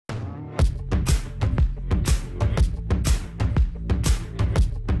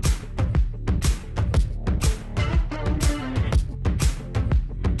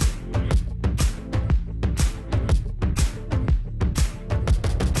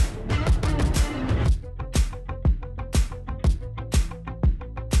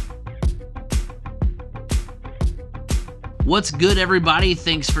What's good, everybody?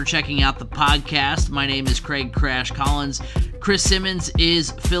 Thanks for checking out the podcast. My name is Craig Crash Collins. Chris Simmons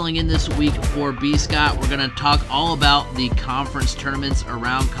is filling in this week for B. Scott. We're going to talk all about the conference tournaments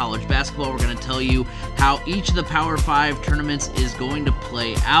around college basketball. We're going to tell you how each of the Power 5 tournaments is going to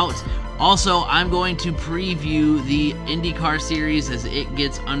play out. Also, I'm going to preview the IndyCar series as it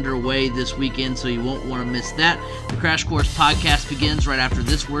gets underway this weekend, so you won't want to miss that. The Crash Course podcast begins right after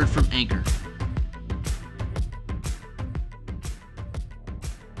this word from Anchor.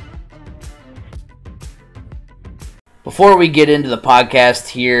 Before we get into the podcast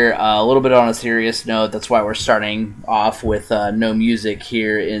here, a little bit on a serious note. That's why we're starting off with no music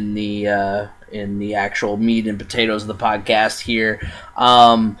here in the actual meat and potatoes of the podcast here.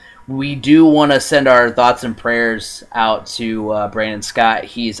 We do want to send our thoughts and prayers out to Brandon Scott.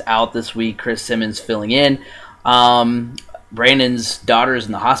 He's out this week. Chris Simmons filling in. Brandon's daughter is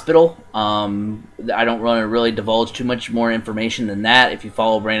in the hospital. I don't want to really divulge too much more information than that. If you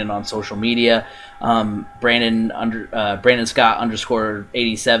follow Brandon on social media, Brandon Scott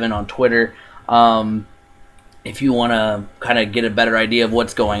 _87 on Twitter. If you want to kind of get a better idea of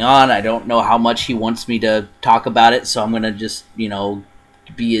what's going on, I don't know how much he wants me to talk about it, so I'm going to just,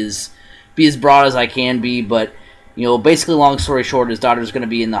 be as broad as I can be. But basically, long story short, his daughter's going to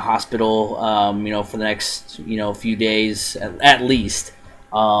be in the hospital, for the next, few days at least.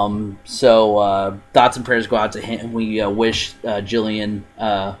 So thoughts and prayers go out to him. We wish Jillian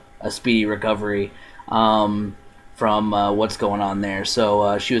a speedy recovery from what's going on there.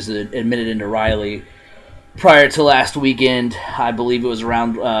 So she was admitted into Riley prior to last weekend. I believe it was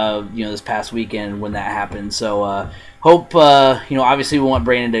around this past weekend when that happened. So hope obviously we want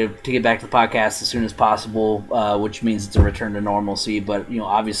Brandon to get back to the podcast as soon as possible, which means it's a return to normalcy. But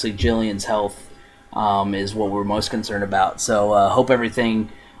obviously Jillian's health is what we're most concerned about. So hope everything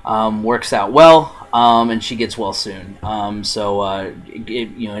works out well, and she gets well soon.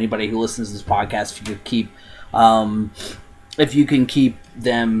 Anybody who listens to this podcast, if you can keep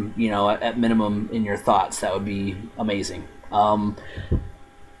them, at minimum in your thoughts, that would be amazing. On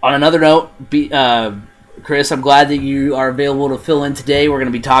another note, Chris, I'm glad that you are available to fill in today. We're going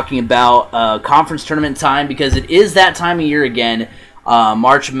to be talking about conference tournament time because it is that time of year again,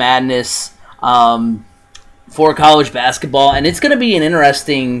 March Madness for college basketball, and it's going to be an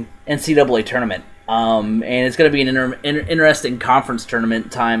interesting NCAA tournament. And it's going to be an interesting conference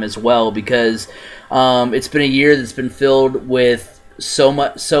tournament time as well because it's been a year that's been filled with so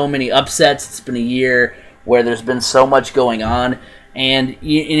many upsets. It's been a year where there's been so much going on. And,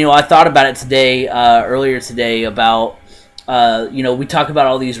 I thought about it today, earlier today, about, we talk about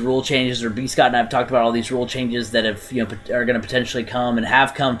all these rule changes, or B. Scott and I have talked about all these rule changes that have, are going to potentially come and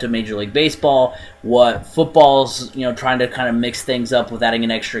have come to Major League Baseball, what football's, trying to kind of mix things up with adding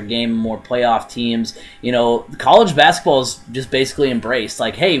an extra game, more playoff teams. College basketball is just basically embraced.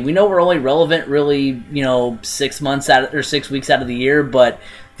 Like, hey, we know we're only relevant really, 6 months out or 6 weeks out of the year, but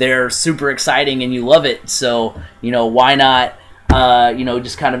they're super exciting and you love it. So, why not?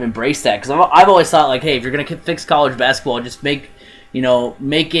 Just kind of embrace that. Because I've always thought, like, hey, if you're going to fix college basketball, just make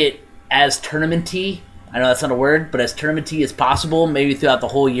it as tournament-y. I know that's not a word, but as tournament-y as possible, maybe throughout the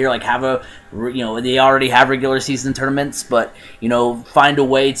whole year. Like, they already have regular season tournaments, but, find a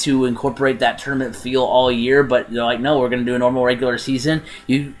way to incorporate that tournament feel all year. But they're like, no, we're going to do a normal regular season.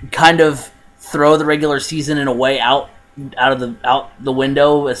 You kind of throw the regular season in a way out the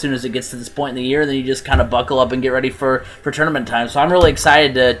window as soon as it gets to this point in the year. Then you just kind of buckle up and get ready for tournament time. So I'm really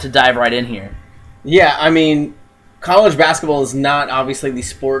excited to dive right in here. Yeah, I mean, college basketball is not obviously the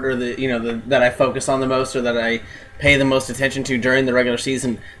sport or that I focus on the most or that I pay the most attention to during the regular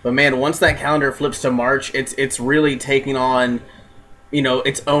season. But man, once that calendar flips to March, it's really taking on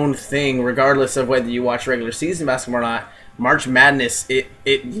its own thing, regardless of whether you watch regular season basketball or not. March Madness, it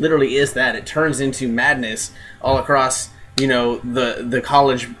literally is that. It turns into madness all across, the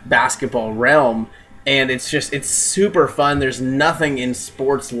college basketball realm. And it's super fun. There's nothing in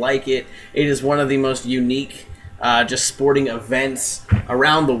sports like it. It is one of the most unique just sporting events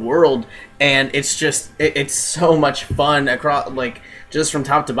around the world. And it's it's so much fun across, like, just from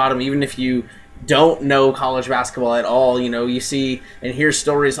top to bottom. Even if you don't know college basketball at all, you see and hear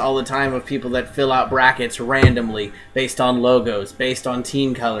stories all the time of people that fill out brackets randomly based on logos, based on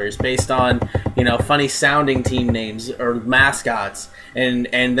team colors, based on funny sounding team names or mascots, and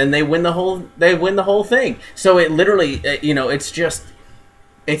then they win the whole thing. So it literally it's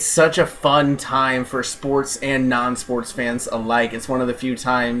such a fun time for sports and non-sports fans alike. It's one of the few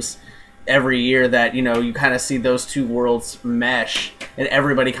times every year that you kind of see those two worlds mesh, and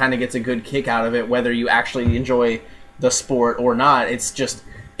everybody kind of gets a good kick out of it, whether you actually enjoy the sport or not. It's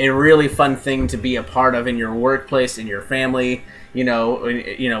a really fun thing to be a part of in your workplace, in your family,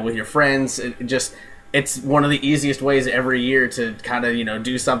 with your friends. It's one of the easiest ways every year to kind of,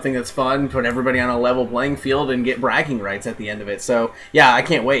 do something that's fun, put everybody on a level playing field, and get bragging rights at the end of it. So, yeah, I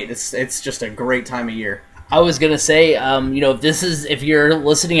can't wait. It's just a great time of year. I was gonna say, if you're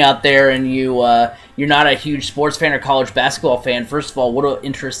listening out there and you're not a huge sports fan or college basketball fan, first of all, what an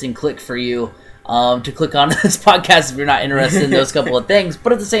interesting click for you to click on this podcast if you're not interested in those couple of things.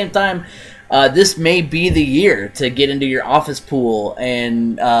 But at the same time, this may be the year to get into your office pool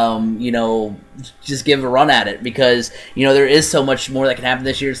and just give a run at it, because there is so much more that can happen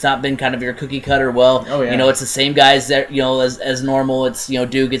this year. It's not been kind of your cookie cutter. Well, it's the same guys that as normal. It's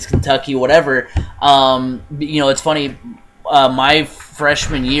Duke, it's Kentucky, whatever. It's funny. My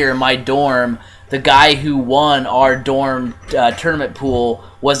freshman year, my dorm, the guy who won our dorm tournament pool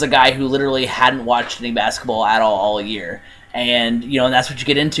was the guy who literally hadn't watched any basketball at all year. And, and that's what you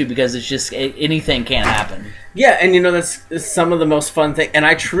get into, because it's just anything can happen. Yeah, and, that's some of the most fun thing. And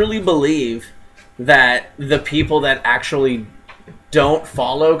I truly believe that the people that actually don't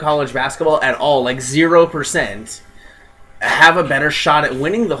follow college basketball at all, like 0%, have a better shot at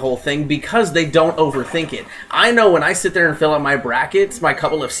winning the whole thing because they don't overthink it. I know when I sit there and fill out my brackets, my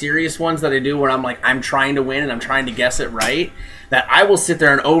couple of serious ones that I do where I'm trying to win and I'm trying to guess it right, that I will sit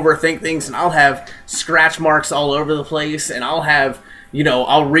there and overthink things, and I'll have scratch marks all over the place, and I'll have,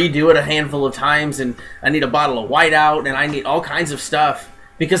 I'll redo it a handful of times, and I need a bottle of whiteout, and I need all kinds of stuff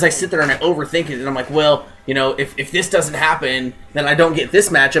because I sit there and I overthink it, and I'm like, well, if this doesn't happen, then I don't get this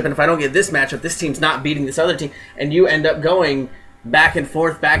matchup, and if I don't get this matchup, this team's not beating this other team, and you end up going back and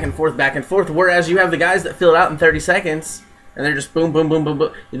forth, back and forth, back and forth, whereas you have the guys that fill it out in 30 seconds, and they're just boom, boom, boom, boom,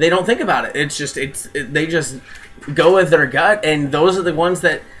 boom. They don't think about it. They just go with their gut, and those are the ones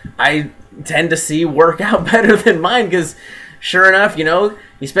that I tend to see work out better than mine, because sure enough,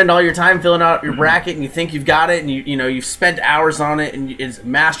 you spend all your time filling out your bracket, and you think you've got it, and you've spent hours on it, and it's a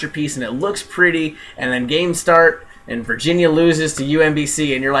masterpiece, and it looks pretty, and then games start, and Virginia loses to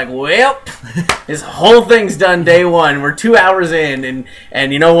UMBC, and you're like, well, this whole thing's done day one. We're 2 hours in,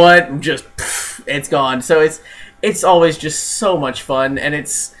 and you know what? It's gone. So it's always just so much fun, and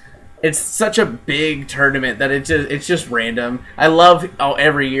it's such a big tournament that it's just random. I love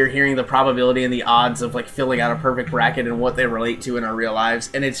every year hearing the probability and the odds of filling out a perfect bracket and what they relate to in our real lives,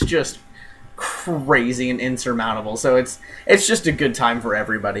 and it's just crazy and insurmountable. So it's just a good time for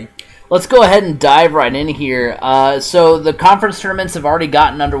everybody. Let's go ahead and dive right in here. So the conference tournaments have already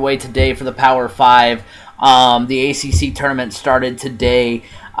gotten underway today for the Power 5. The ACC tournament started today.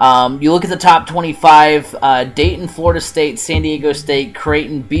 You look at the top 25, Dayton, Florida State, San Diego State,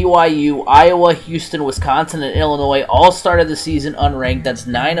 Creighton, BYU, Iowa, Houston, Wisconsin, and Illinois all started the season unranked. That's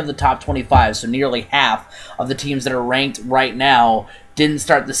 9 of the top 25, so nearly half of the teams that are ranked right now didn't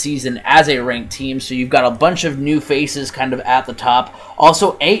start the season as a ranked team, so you've got a bunch of new faces kind of at the top.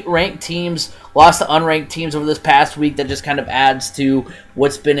 Also, 8 ranked teams lost to unranked teams over this past week. That just kind of adds to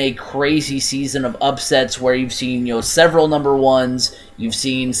what's been a crazy season of upsets where you've seen, several number ones, you've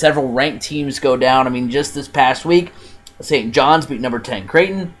seen several ranked teams go down. I mean, just this past week, St. John's beat number 10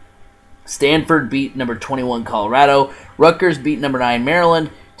 Creighton, Stanford beat number 21 Colorado, Rutgers beat number 9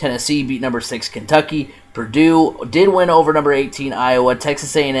 Maryland, Tennessee beat number 6 Kentucky, Purdue did win over number 18 Iowa,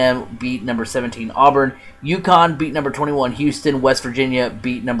 Texas A&M beat number 17 Auburn, UConn beat number 21 Houston, West Virginia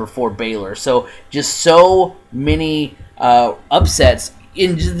beat number 4 Baylor. So just so many upsets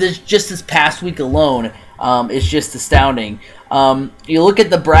in just this past week alone. It's just astounding. You look at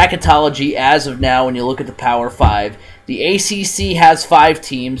the bracketology as of now, and you look at the Power 5. The ACC has 5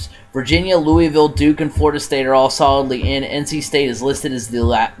 teams. Virginia, Louisville, Duke, and Florida State are all solidly in. NC State is listed as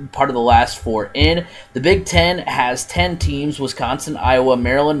the part of the last 4 in. The Big Ten has 10 teams: Wisconsin, Iowa,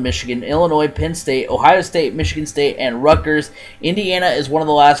 Maryland, Michigan, Illinois, Penn State, Ohio State, Michigan State, and Rutgers. Indiana is one of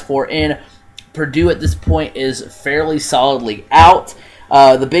the last 4 in. Purdue at this point is fairly solidly out.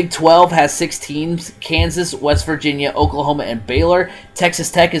 The Big 12 has 6 teams: Kansas, West Virginia, Oklahoma, and Baylor.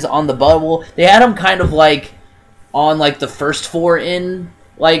 Texas Tech is on the bubble. They had them kind of on the first 4 in,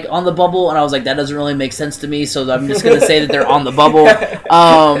 on the bubble, and I was like, that doesn't really make sense to me, so I'm just going to say that they're on the bubble.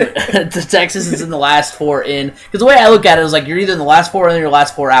 Texas is in the last 4 in, because the way I look at it is you're either in the last 4 in or your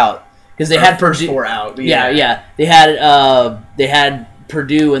last 4 out, because they had first Purdue 4 out. Yeah. They had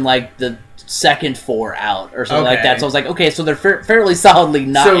Purdue in the second 4 out or something like that. So I was like, okay, so they're fairly solidly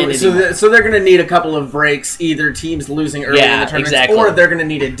not in anymore. So they're going to need a couple of breaks, either teams losing early in the tournament, or they're going to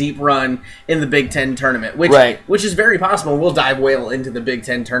need a deep run in the Big Ten tournament, which is very possible. We'll dive well into the Big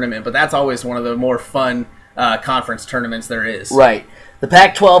Ten tournament, but that's always one of the more fun conference tournaments there is. Right. The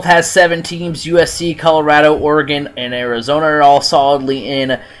Pac-12 has 7 teams: USC, Colorado, Oregon, and Arizona are all solidly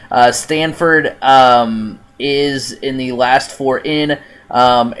in. Stanford is in the last 4 in.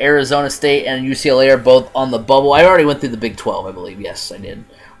 Arizona State and UCLA are both on the bubble. I already went through the Big 12, I believe. Yes, I did.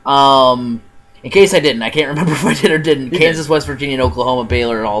 In case I didn't, I can't remember if I did or didn't. Kansas, West Virginia, and Oklahoma,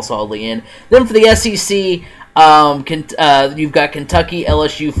 Baylor are all solidly in. Then for the SEC, you've got Kentucky,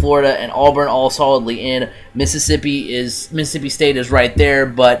 LSU, Florida, and Auburn all solidly in. Mississippi State is right there,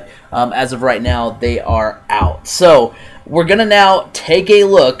 but as of right now, they are out. So we're gonna now take a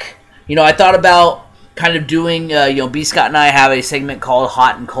look. I thought about kind of doing, B. Scott and I have a segment called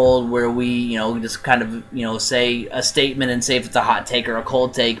Hot and Cold where we, just kind of, say a statement and say if it's a hot take or a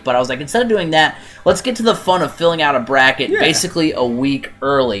cold take. But I was like, instead of doing that, let's get to the fun of filling out a bracket basically a week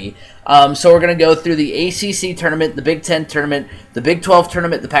early. So we're going to go through the ACC tournament, the Big 10 tournament, the Big 12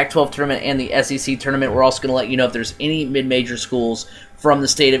 tournament, the Pac-12 tournament, and the SEC tournament. We're also going to let you know if there's any mid-major schools from the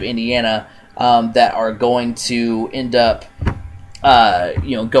state of Indiana that are going to end up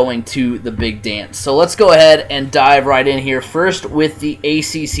going to the big dance. So let's go ahead and dive right in here. First with the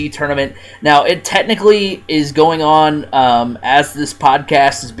ACC tournament. Now, it technically is going on as this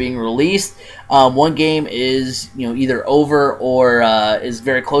podcast is being released. One game is either over or is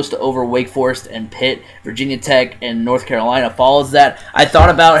very close to over. Wake Forest and Pitt, Virginia Tech and North Carolina follows that. I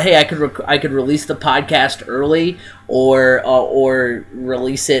thought about, hey, I could release the podcast early or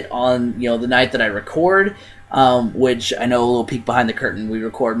release it on the night that I record. Which I know, a little peek behind the curtain, we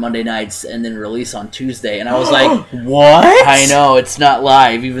record Monday nights and then release on Tuesday. And I was like, what? I know, it's not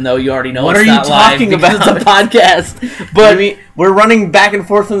live, even though you already know what it's not live. What are you talking about? It's a podcast. But we're runting back and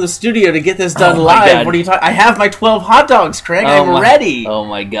forth from the studio to get this done live. God. What are you talking? I have my 12 hot dogs, Craig. I'm ready. Oh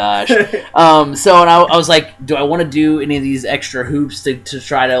my gosh. I was like, do I want to do any of these extra hoops to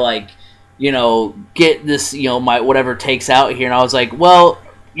try to get this, my whatever takes out here? And I was like, well,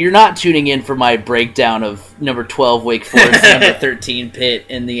 you're not tuning in for my breakdown of number 12 Wake Forest, number 13 Pitt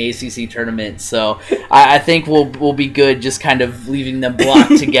in the ACC tournament. So I think we'll be good just kind of leaving them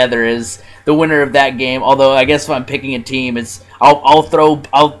blocked together as the winner of that game. Although I guess if I'm picking a team, I'll pick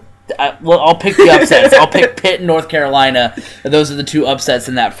the upsets. I'll pick Pitt and North Carolina. Those are the 2 upsets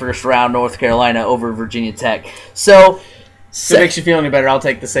in that first round. North Carolina over Virginia Tech. So. If it makes you feel any better, I'll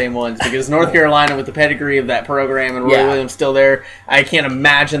take the same ones because North Carolina, with the pedigree of that program and Roy Williams still there, I can't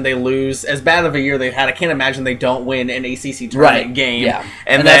imagine they lose. As bad of a year they've had, I can't imagine they don't win an ACC tournament game. Yeah,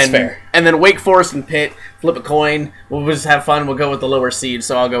 and that's fair. And then Wake Forest and Pitt, flip a coin. We'll just have fun. We'll go with the lower seed,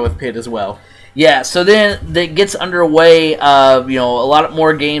 so I'll go with Pitt as well. Yeah, so then it gets underway. A lot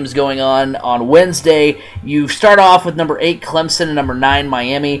more games going on Wednesday. You start off with number 8 Clemson and number 9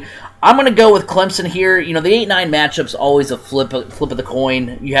 Miami. I'm going to go with Clemson here. The 8-9 matchup's always a flip of the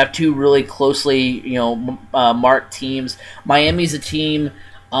coin. You have 2 really closely, marked teams. Miami's a team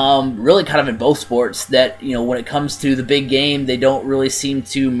really kind of in both sports that, when it comes to the big game, they don't really seem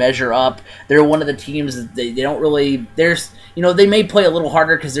to measure up. They're one of the teams that they don't really, they may play a little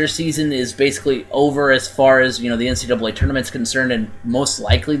harder because their season is basically over as far as, the NCAA tournament's concerned, and most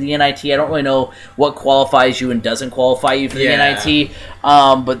likely the NIT. I don't really know what qualifies you and doesn't qualify you for the NIT,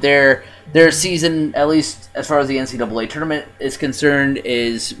 but their season, at least as far as the NCAA tournament is concerned,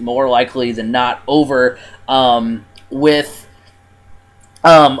 is more likely than not over with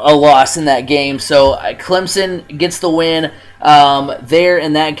a loss in that game. So Clemson gets the win there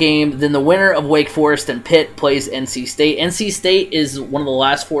in that game. Then the winner of Wake Forest and Pitt plays NC State. NC State is one of the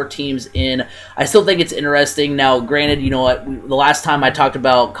last 4 teams in. I still think it's interesting. Now, granted, the last time I talked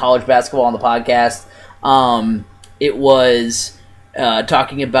about college basketball on the podcast, it was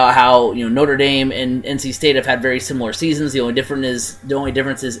talking about how Notre Dame and NC State have had very similar seasons. The only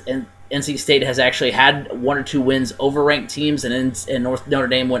difference is NC State has actually had 1 or 2 wins over ranked teams, and Notre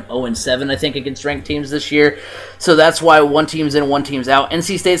Dame went 0-7, I think, against ranked teams this year. So that's why one team's in, one team's out.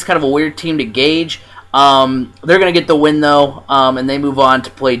 NC State's kind of a weird team to gauge. They're going to get the win, though, and they move on to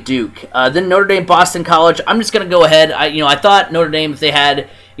play Duke. Then Notre Dame, Boston College. I'm just going to go ahead. I thought Notre Dame, if they had,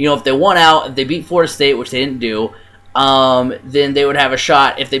 if they won out, if they beat Florida State, which they didn't do, then they would have a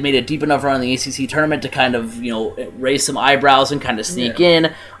shot if they made a deep enough run in the ACC tournament to kind of, raise some eyebrows and kind of sneak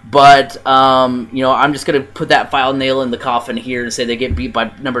in. But, I'm just going to put that final nail in the coffin here and say they get beat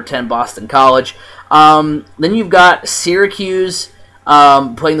by number 10 Boston College. Then you've got Syracuse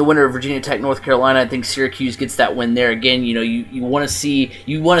playing the winner of Virginia Tech, North Carolina. I think Syracuse gets that win there. Again, you want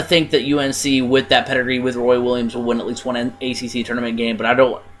to think that UNC with that pedigree with Roy Williams will win at least one ACC tournament game, but I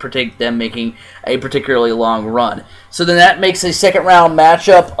don't predict them making a particularly long run. So then that makes a second round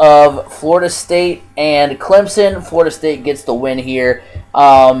matchup of Florida State and Clemson. Florida State gets the win here.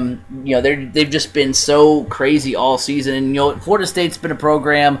 They've just been so crazy all season. And Florida State's been a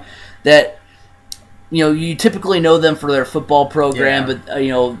program that you typically know them for their football program, but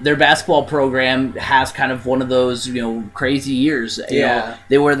their basketball program has kind of one of those crazy years.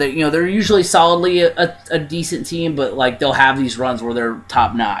 They're usually solidly a decent team, but like they'll have these runs where they're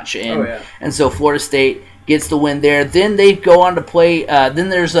top notch, and so Florida State gets the win there. Then they go on to play. Then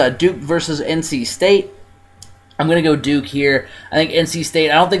there's Duke versus NC State. I'm going to go Duke here. I think NC State,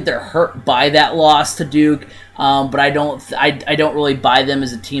 I don't think they're hurt by that loss to Duke, but I don't really buy them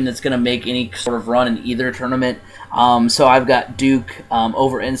as a team that's going to make any sort of run in either tournament. So I've got Duke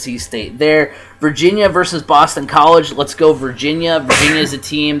over NC State there. Virginia versus Boston College. Let's go Virginia. Virginia is a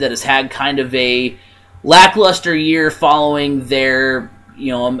team that has had kind of a lackluster year following their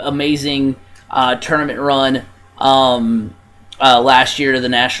amazing tournament run last year to the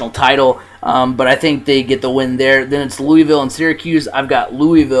national title. But I think they get the win there. Then it's Louisville and Syracuse. I've got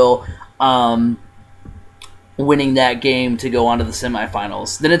Louisville winning that game to go on to the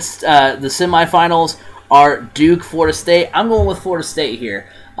semifinals. Then it's the semifinals are Duke, Florida State. I'm going with Florida State here.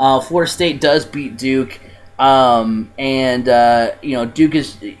 Florida State does beat Duke. Duke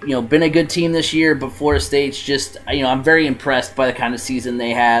has been a good team this year, but Florida State's just I'm very impressed by the kind of season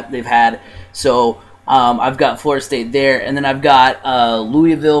they've had. So I've got Florida State there, and then I've got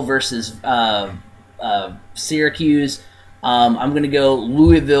Louisville versus Syracuse. I'm going to go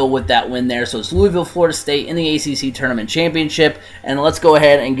Louisville with that win there. So it's Louisville, Florida State in the ACC Tournament Championship, and let's go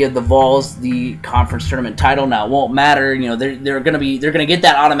ahead and give the Vols the conference tournament title. Now it won't matter, they're going to get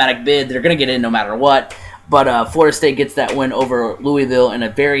that automatic bid. They're going to get in no matter what. But Florida State gets that win over Louisville in a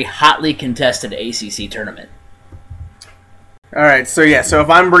very hotly contested ACC tournament. All right, so if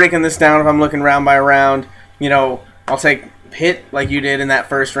I'm breaking this down, if I'm looking round by round, I'll take Pitt like you did in that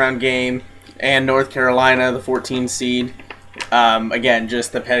first round game, and North Carolina, the 14 seed. Again,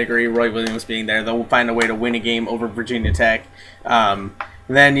 just the pedigree, Roy Williams being there, they'll find a way to win a game over Virginia Tech.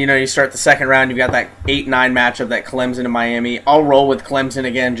 Then you start the second round, you've got that 8-9 matchup, that Clemson and Miami. I'll roll with Clemson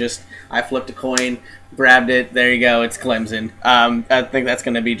again. I flipped a coin, grabbed it. There you go, it's Clemson. I think that's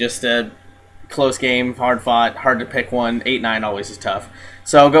going to be just a close game, hard fought, hard to pick one. 8-9 always is tough.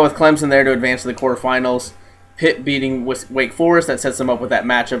 So I'll go with Clemson there to advance to the quarterfinals. Pitt beating Wake Forest, that sets them up with that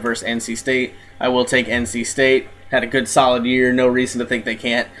matchup versus NC State. I will take NC State. Had a good solid year, no reason to think they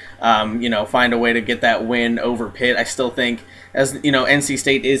can't find a way to get that win over Pitt. I still think NC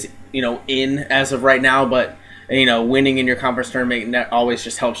State is in as of right now, but winning in your conference tournament always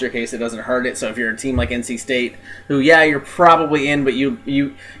just helps your case. It doesn't hurt it. So if you're a team like NC State, who, you're probably in, but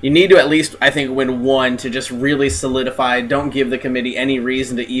you need to at least, I think, win one to just really solidify. Don't give the committee any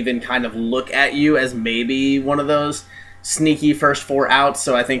reason to even kind of look at you as maybe one of those sneaky first four outs.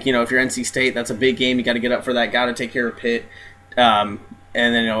 So I think, if you're NC State, that's a big game. You got to get up for that. Got to take care of Pitt, and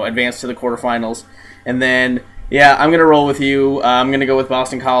then, advance to the quarterfinals. And then, I'm going to roll with you. I'm going to go with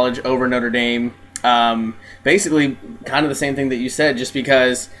Boston College over Notre Dame. Basically kind of the same thing that you said, just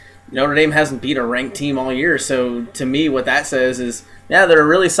because Notre Dame hasn't beat a ranked team all year. So to me, what that says is, they're a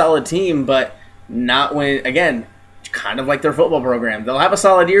really solid team, but not when, again, kind of like their football program. They'll have a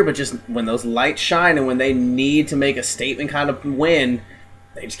solid year, but just when those lights shine and when they need to make a statement kind of win,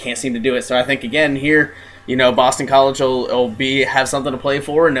 they just can't seem to do it. So I think, again, here, Boston College will have something to play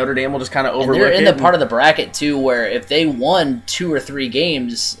for, and Notre Dame will just kind of overlook it. They're in the part of the bracket, too, where if they won 2 or 3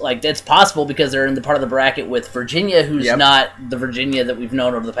 games, that's possible because they're in the part of the bracket with Virginia, who's not the Virginia that we've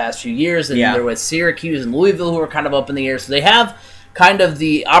known over the past few years, and they're with Syracuse and Louisville, who are kind of up in the air. So they have kind of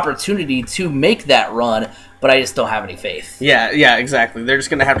the opportunity to make that run, but I just don't have any faith. Yeah, exactly. They're just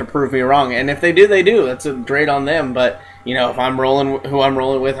going to have to prove me wrong, and if they do, they do. That's great on them, but if I'm rolling who I'm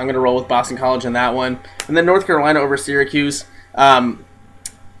rolling with, I'm going to roll with Boston College in that one. And then North Carolina over Syracuse. I'm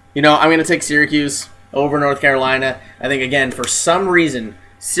going to take Syracuse over North Carolina. I think, again, for some reason,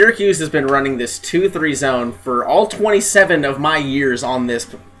 Syracuse has been running this 2-3 zone for all 27 of my years on this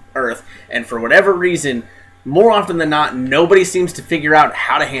earth. And for whatever reason, more often than not, nobody seems to figure out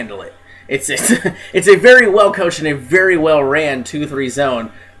how to handle it. It's a very well-coached and a very well-ran 2-3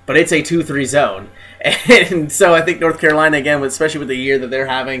 zone, but it's a 2-3 zone. And so I think North Carolina, again, especially with the year that they're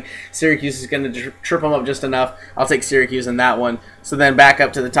having, Syracuse is going to trip them up just enough. I'll take Syracuse in that one. So then back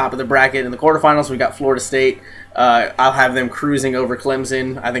up to the top of the bracket in the quarterfinals, we got Florida State. I'll have them cruising over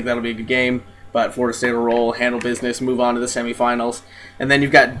Clemson. I think that'll be a good game. But Florida State will roll, handle business, move on to the semifinals. And then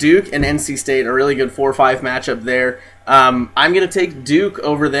you've got Duke and NC State, a really good 4-5 matchup there. I'm going to take Duke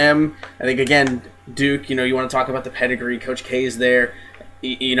over them. I think, again, Duke, you want to talk about the pedigree. Coach K is there.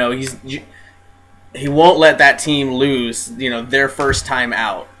 He won't let that team lose, their first time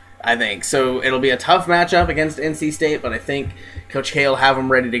out. I think. So it'll be a tough matchup against NC State, but I think Coach K will have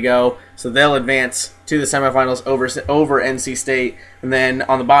them ready to go. So they'll advance to the semifinals over NC State. And then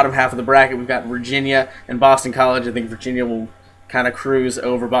on the bottom half of the bracket, we've got Virginia and Boston College. I think Virginia will kind of cruise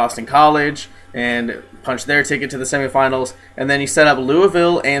over Boston College and punch their ticket to the semifinals. And then you set up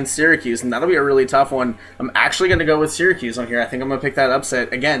Louisville and Syracuse, and that'll be a really tough one. I'm actually going to go with Syracuse on here. I think I'm going to pick that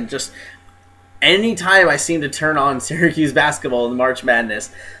upset. Again, just anytime I seem to turn on Syracuse basketball in March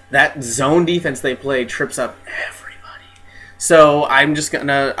Madness, that zone defense they play trips up everybody. So I'm just going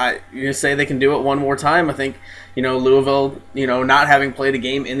to say they can do it one more time. I think, Louisville, not having played a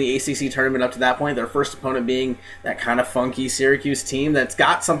game in the ACC tournament up to that point, their first opponent being that kind of funky Syracuse team that's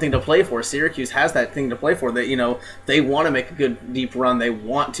got something to play for. Syracuse has that thing to play for. That, they want to make a good deep run. They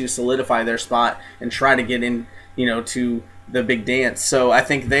want to solidify their spot and try to get in, to the big dance. So I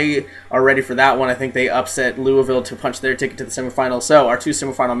think they are ready for that one. I think they upset Louisville to punch their ticket to the semifinals. So our 2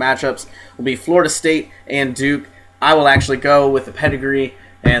 semifinal matchups will be Florida State and Duke. I will actually go with the pedigree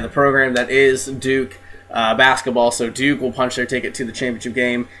and the program that is Duke basketball. So Duke will punch their ticket to the championship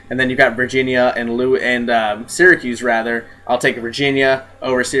game. And then you've got Virginia and Syracuse, rather. I'll take Virginia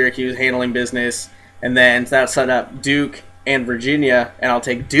over Syracuse, handling business. And then that'll set up Duke and Virginia. And I'll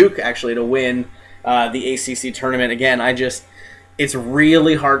take Duke, actually, to win the ACC tournament. Again, it's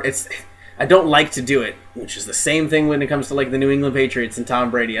really hard. I don't like to do it, which is the same thing when it comes to the New England Patriots and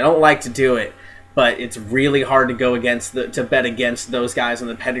Tom Brady. I don't like to do it, but it's really hard to go to bet against those guys and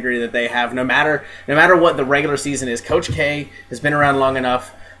the pedigree that they have. No matter what the regular season is, Coach K has been around long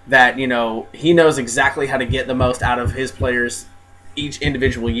enough that he knows exactly how to get the most out of his players each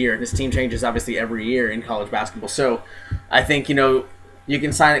individual year. And his team changes obviously every year in college basketball. So I think you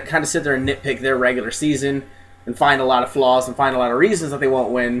can kind of sit there and nitpick their regular season and find a lot of flaws and find a lot of reasons that they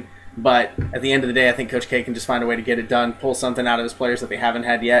won't win. But at the end of the day, I think Coach K can just find a way to get it done, pull something out of his players that they haven't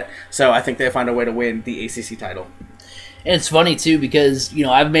had yet. So I think they'll find a way to win the ACC title. And it's funny, too, because,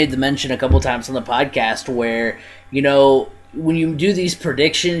 I've made the mention a couple times on the podcast where, when you do these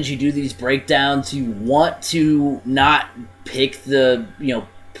predictions, you do these breakdowns, you want to not pick the,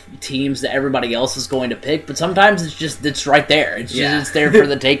 teams that everybody else is going to pick, but sometimes it's right there. It's there for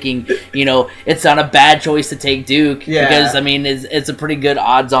the taking. It's not a bad choice to take Duke because it's a pretty good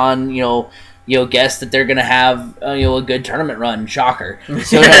odds on guess that they're going to have a good tournament run. Shocker.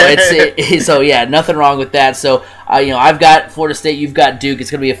 So nothing wrong with that. So I've got Florida State, you've got Duke.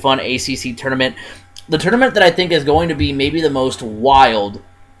 It's going to be a fun ACC tournament. The tournament that I think is going to be maybe the most wild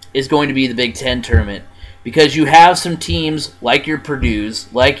is going to be the Big Ten tournament. Because you have some teams like your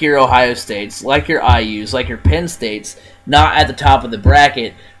Purdue's, like your Ohio States, like your IU's, like your Penn States, not at the top of the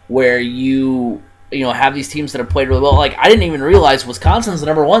bracket, where you have these teams that have played really well. Like, I didn't even realize Wisconsin's the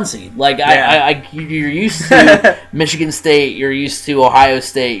number 1 seed. Like, you're used to Michigan State, you're used to Ohio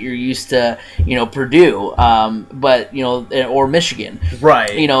State, you're used to Purdue, or Michigan,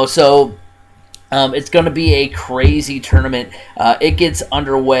 right? So it's going to be a crazy tournament. It gets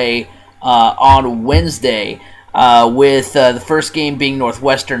underway on Wednesday with the first game being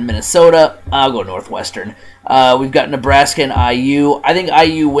Northwestern, Minnesota. I'll go Northwestern. We've got Nebraska and IU. I think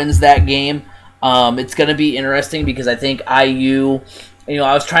IU wins that game. It's going to be interesting because I think IU,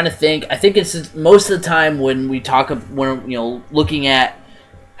 I was trying to think. I think it's most of the time when looking at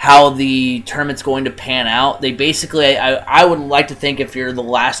how the tournament's going to pan out, they basically, I would like to think if you're the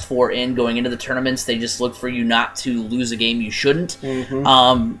last 4 in going into the tournaments, they just look for you not to lose a game you shouldn't.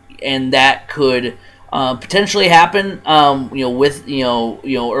 Mm-hmm. And that could potentially happen. With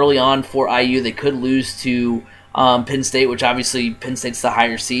early on for IU, they could lose to Penn State, which obviously Penn State's the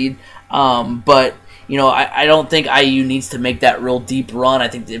higher seed. But I don't think IU needs to make that real deep run. I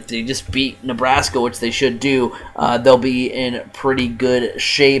think if they just beat Nebraska, which they should do, they'll be in pretty good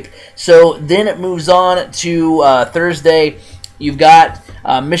shape. So then it moves on to Thursday. You've got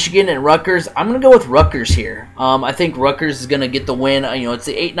Michigan and Rutgers. I'm going to go with Rutgers here. I think Rutgers is going to get the win. It's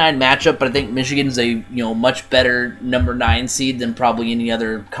the 8-9 matchup, but I think Michigan's a much better number 9 seed than probably any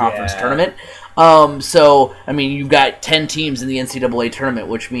other conference tournament. So you've got 10 teams in the NCAA tournament,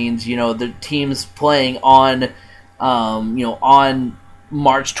 which means the teams playing on on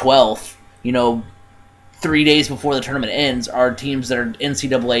March 12th. 3 days before the tournament ends, are teams that are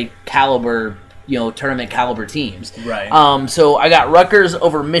NCAA caliber. Tournament caliber teams. Right. So I got Rutgers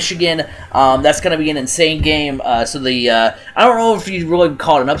over Michigan. That's going to be an insane game. I don't know if you really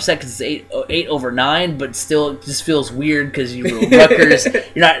call it an upset because it's 8-9, but still it just feels weird because Rutgers.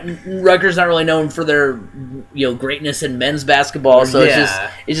 Rutgers not really known for their greatness in men's basketball. So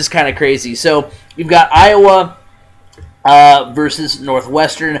it's just kind of crazy. So you've got Iowa versus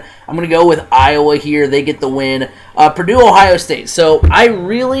Northwestern. I'm going to go with Iowa here. They get the win. Purdue, Ohio State. So I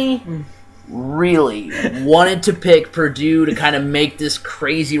really wanted to pick Purdue to kind of make this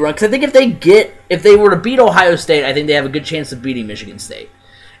crazy run. Because I think if they were to beat Ohio State, I think they have a good chance of beating Michigan State.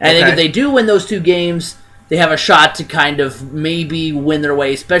 And I think if they do win those 2 games, they have a shot to kind of maybe win their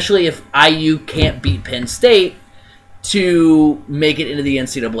way, especially if IU can't beat Penn State, to make it into the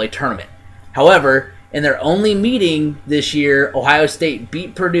NCAA tournament. However, in their only meeting this year, Ohio State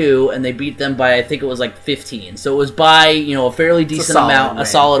beat Purdue, and they beat them by, I think it was like 15. So it was by, a fairly decent amount, a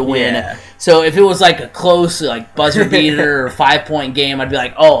solid win. Yeah. So if it was like a close, like buzzer beater or 5-point game, I'd be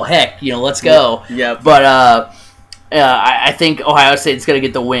like, oh, heck, let's go. Yep. But I think Ohio State's going to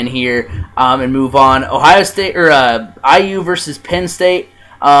get the win here and move on. Ohio State or IU versus Penn State.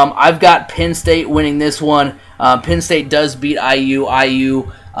 I've got Penn State winning this one. Penn State does beat IU.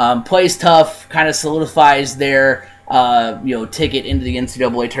 IU plays tough, kind of solidifies their ticket into the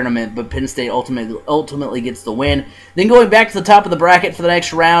NCAA tournament, but Penn State ultimately gets the win. Then going back to the top of the bracket for the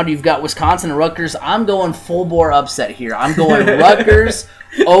next round, you've got Wisconsin and Rutgers. I'm going full bore upset here. I'm going Rutgers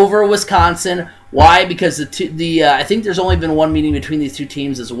over Wisconsin. Why? Because I think there's only been one meeting between these 2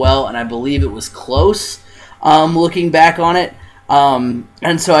 teams as well, and I believe it was close. Looking back on it.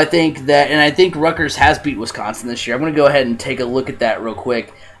 And so I think Rutgers has beat Wisconsin this year. I'm going to go ahead and take a look at that real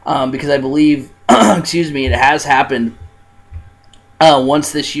quick because I believe, it has happened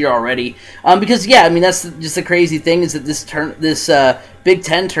once this year already. Because that's just the crazy thing is that this Big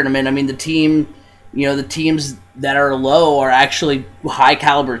Ten tournament. The teams that are low are actually high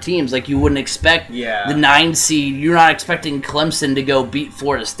caliber teams. Like you wouldn't expect the 9 seed. You're not expecting Clemson to go beat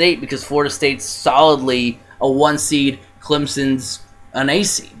Florida State because Florida State's solidly a 1 seed. Clemson's an A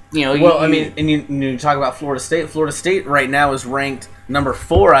seed. You talk about Florida State. Florida State right now is ranked number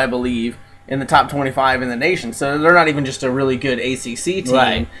 4, I believe, in the top 25 in the nation. So they're not even just a really good ACC team.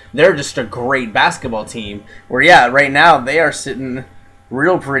 Right. They're just a great basketball team. Where, right now they are sitting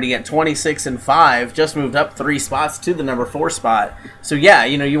real pretty at 26-5, just moved up 3 spots to the number 4 spot. So,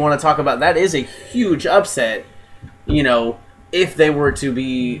 you want to talk about that is a huge upset, if they were to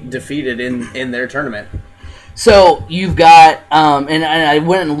be defeated in their tournament. So you've got, and I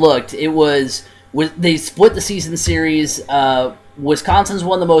went and looked. They split the season series. Wisconsin's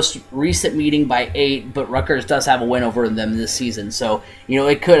won the most recent meeting by 8, but Rutgers does have a win over them this season. So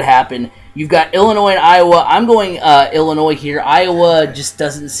it could happen. You've got Illinois and Iowa. I'm going Illinois here. Iowa just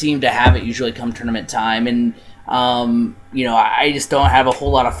doesn't seem to have it usually come tournament time, and I just don't have a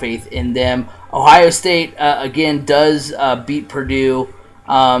whole lot of faith in them. Ohio State again does beat Purdue.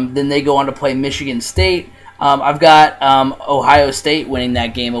 Then they go on to play Michigan State. I've got Ohio State winning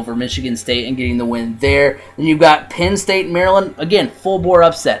that game over Michigan State and getting the win there. Then you've got Penn State and Maryland. Again, full bore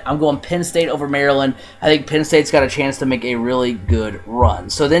upset. I'm going Penn State over Maryland. I think Penn State's got a chance to make a really good run.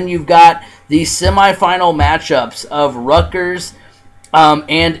 So then you've got the semifinal matchups of Rutgers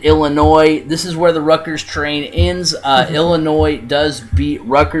and Illinois. This is where the Rutgers train ends. Illinois does beat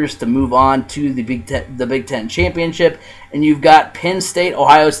Rutgers to move on to the Big Ten championship. And you've got Penn State,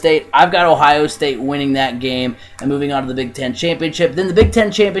 Ohio State. I've got Ohio State winning that game and moving on to the Big Ten championship. Then the Big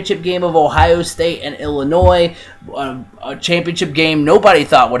Ten championship game of Ohio State and Illinois, a championship game nobody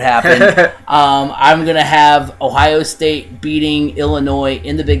thought would happen. I'm going to have Ohio State beating Illinois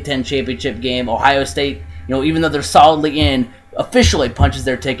in the Big Ten championship game. Ohio State, even though they're solidly in, officially punches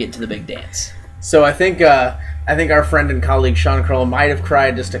their ticket to the big dance. So I think our friend and colleague Sean Kroll might have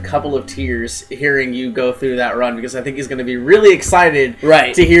cried just a couple of tears hearing you go through that run, because I think he's going to be really excited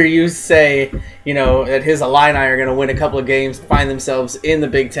to hear you say, that his Illini are going to win a couple of games, find themselves in the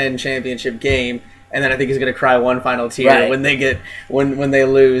Big Ten championship game, and then I think he's going to cry one final tear when they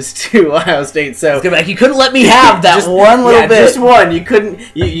lose to Ohio State. So it's like, you couldn't let me have that one little bit. Just one. You couldn't.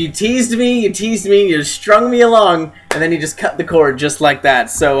 You teased me. You strung me along, and then you just cut the cord just like that.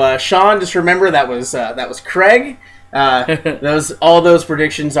 So Sean, just remember that was Craig. All those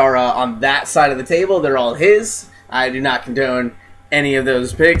predictions are on that side of the table. They're all his. I do not condone any of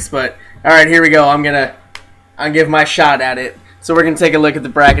those picks. But all right, here we go. I'll give my shot at it. So we're going to take a look at the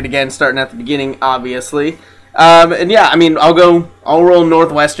bracket again, starting at the beginning, obviously. I'll roll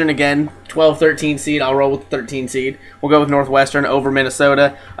Northwestern again, 12-13 seed. I'll roll with the 13 seed. We'll go with Northwestern over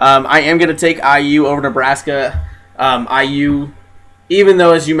Minnesota. I am going to take IU over Nebraska. IU, even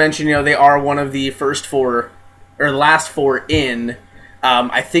though, as you mentioned, they are one of the last 4 in,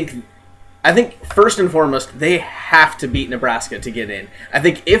 I think first and foremost, they have to beat Nebraska to get in. I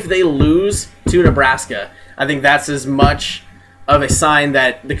think if they lose to Nebraska, I think that's as much of a sign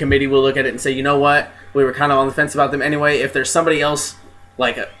that the committee will look at it and say, you know what, we were kind of on the fence about them anyway. If there's somebody else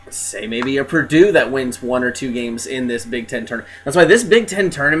like say maybe a Purdue that wins 1 or 2 games in this Big Ten tournament. That's why this Big Ten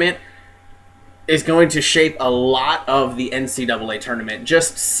tournament is going to shape a lot of the NCAA tournament,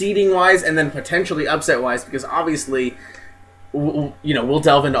 just seeding wise and then potentially upset wise, because obviously, we'll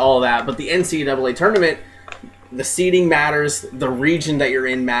delve into all of that. But the NCAA tournament, the seeding matters, the region that you're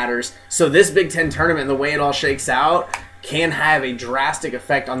in matters. So this Big Ten tournament, the way it all shakes out, can have a drastic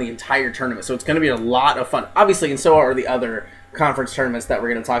effect on the entire tournament. So it's going to be a lot of fun, obviously, and so are the other conference tournaments that we're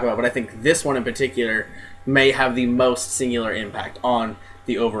going to talk about. But I think this one in particular may have the most singular impact on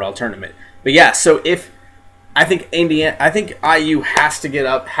the overall tournament. But yeah, so I think IU has to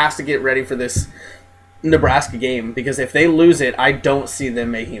get ready for this Nebraska game, because if they lose it, I don't see them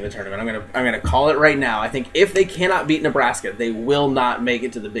making the tournament. I'm gonna call it right now. I think if they cannot beat Nebraska, they will not make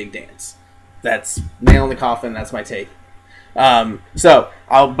it to the big dance. That's nail in the coffin. That's my take. But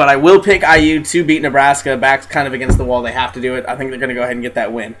I will pick IU to beat Nebraska. Back kind of against the wall, they have to do it. I think they're gonna go ahead and get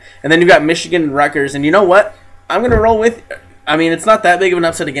that win. And then you've got Michigan and Rutgers, and you know what? I'm gonna roll with. I mean, it's not that big of an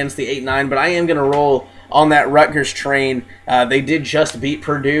upset against the 8-9, but I am going to roll on that Rutgers train. They did just beat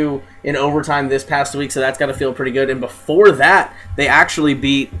Purdue in overtime this past week, so that's got to feel pretty good. And before that, they actually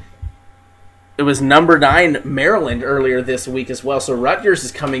beat, it was number 9 Maryland earlier this week as well. So Rutgers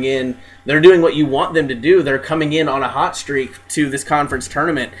is coming in. They're doing what you want them to do. They're coming in on a hot streak to this conference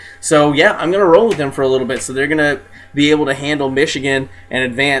tournament. So, yeah, I'm going to roll with them for a little bit. So they're going to be able to handle Michigan and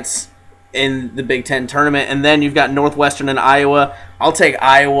advance in the Big Ten tournament. And then you've got Northwestern and Iowa. I'll take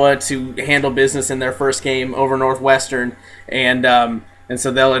Iowa to handle business in their first game over Northwestern, and so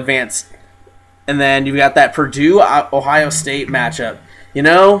they'll advance. And then you've got that Purdue Ohio State matchup.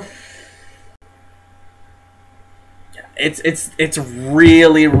 It's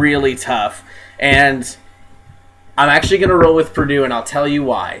really, really tough, and I'm actually going to roll with Purdue, and I'll tell you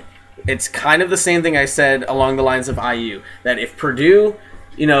why. It's kind of the same thing I said along the lines of IU, that if Purdue,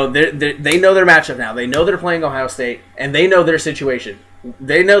 they know their matchup now. They know they're playing Ohio State, and they know their situation.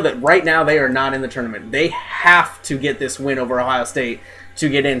 They know that right now they are not in the tournament. They have to get this win over Ohio State to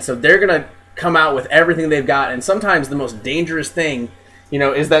get in. So they're going to come out with everything they've got. And sometimes the most dangerous thing,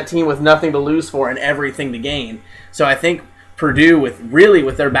 is that team with nothing to lose for and everything to gain. So I think Purdue,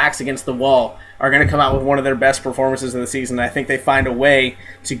 with their backs against the wall, are going to come out with one of their best performances of the season. I think they find a way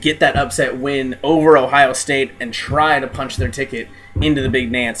to get that upset win over Ohio State and try to punch their ticket into the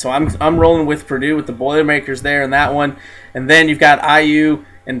big dance. So I'm rolling with Purdue with the Boilermakers there in that one. And then you've got IU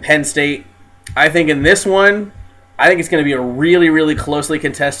and Penn State. I think in this one, it's going to be a really, really closely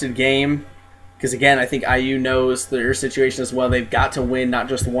contested game. Because, again, I think IU knows their situation as well. They've got to win not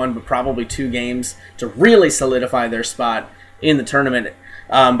just 1, but probably 2 games to really solidify their spot in the tournament.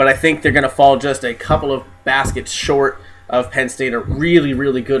 But I think they're going to fall just a couple of baskets short of Penn State, a really,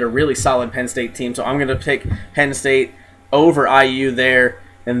 really good, a really solid Penn State team. So I'm going to pick Penn State over IU there.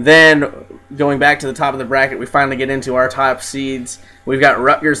 And then going back to the top of the bracket, we finally get into our top seeds. We've got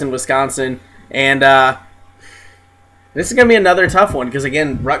Rutgers and Wisconsin. And this is going to be another tough one because,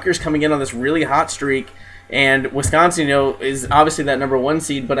 again, Rutgers coming in on this really hot streak. And Wisconsin, is obviously that number 1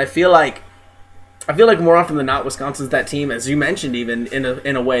 seed. But I feel like more often than not, Wisconsin's that team, as you mentioned, even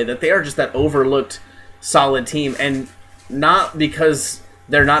in a way, that they are just that overlooked solid team. And not because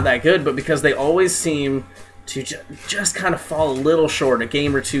they're not that good, but because they always seem to just kind of fall a little short, a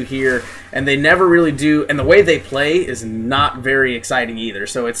game or 2 here, and they never really do. And the way they play is not very exciting either.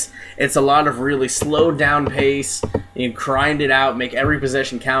 So it's a lot of really slowed down pace, grind it out, make every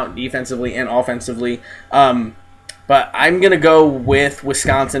possession count defensively and offensively. But I'm going to go with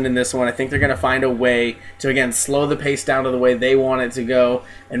Wisconsin in this one. I think they're going to find a way to, again, slow the pace down to the way they want it to go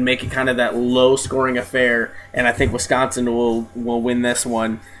and make it kind of that low-scoring affair. And I think Wisconsin will win this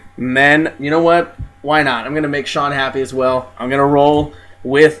one. And then, you know what? Why not? I'm going to make Sean happy as well. I'm going to roll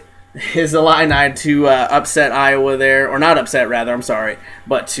with his Illini to upset Iowa there. Or not upset, rather. I'm sorry.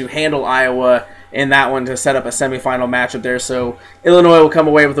 But to handle Iowa in that one to set up a semifinal matchup there. So Illinois will come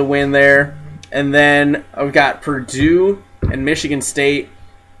away with a win there. And then I've got Purdue and Michigan State.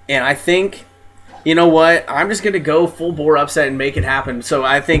 And I think, you know what? I'm just going to go full bore upset and make it happen. So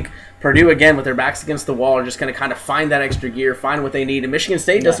I think Purdue, again, with their backs against the wall, are just going to kind of find that extra gear, find what they need. And Michigan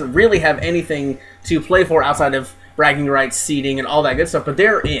State doesn't really have anything to play for outside of bragging rights, seeding, and all that good stuff. But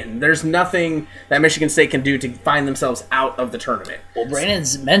they're in. There's nothing that Michigan State can do to find themselves out of the tournament. Well,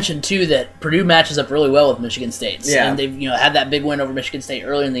 Brandon's mentioned, too, that Purdue matches up really well with Michigan State. Yeah. And they've had that big win over Michigan State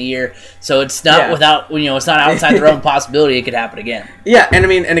earlier in the year. So it's not it's not outside the realm of possibility it could happen again. Yeah, and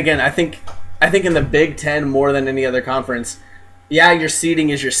again, I think in the Big Ten more than any other conference, your seeding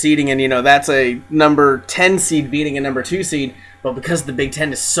is your seeding, and that's a number 10 seed beating a number 2 seed. But because the Big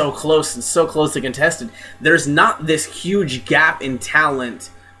Ten is so close and so closely contested, there's not this huge gap in talent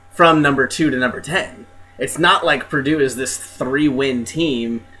from number 2 to number 10. It's not like Purdue is this 3-win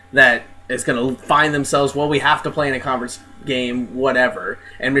team that is going to find themselves, well, we have to play in a conference game, whatever,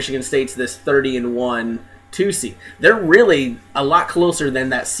 and Michigan State's this 30-1 2 seed. They're really a lot closer than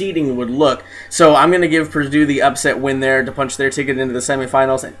that seeding would look. So I'm going to give Purdue the upset win there to punch their ticket into the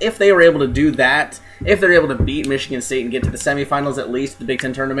semifinals. And if they were able to do that, if they're able to beat Michigan State and get to the semifinals, at least the Big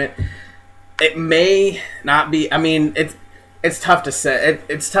Ten tournament, it may not be. I mean, it's tough to say.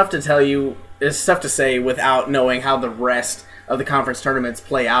 It's tough to tell you. It's tough to say without knowing how the rest of the conference tournaments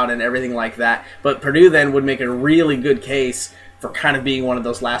play out and everything like that. But Purdue then would make a really good case for kind of being one of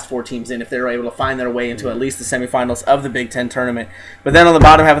those last 4 teams in if they were able to find their way into at least the semifinals of the Big Ten tournament. But then on the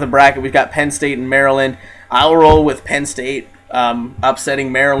bottom half of the bracket, we've got Penn State and Maryland. I'll roll with Penn State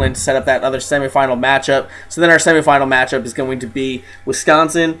upsetting Maryland to set up that other semifinal matchup. So then our semifinal matchup is going to be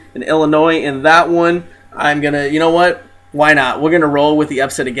Wisconsin and Illinois. In that one, I'm going to, you know what? Why not? We're going to roll with the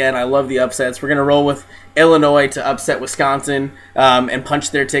upset again. I love the upsets. We're going to roll with Illinois to upset Wisconsin and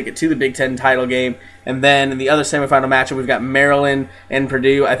punch their ticket to the Big Ten title game. And then in the other semifinal matchup, we've got Maryland and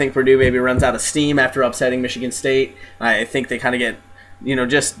Purdue. I think Purdue maybe runs out of steam after upsetting Michigan State. I think they kind of get,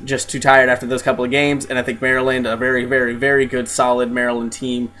 just too tired after those couple of games. And I think Maryland, a very, very, very good, solid Maryland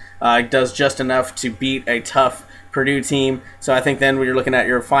team, does just enough to beat a tough Purdue team. So I think then when you're looking at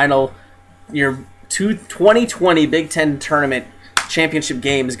your 2020 Big Ten tournament championship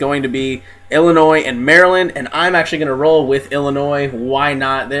game is going to be Illinois and Maryland, and I'm actually going to roll with Illinois. Why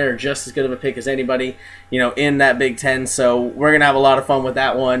not? They're just as good of a pick as anybody, in that Big Ten. So we're going to have a lot of fun with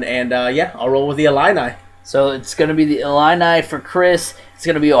that one, and I'll roll with the Illini. So it's going to be the Illini for Chris. It's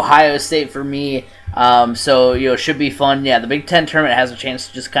going to be Ohio State for me. So it should be fun. Yeah, the Big Ten tournament has a chance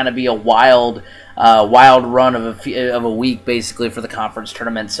to just kind of be a wild run of a week, basically, for the conference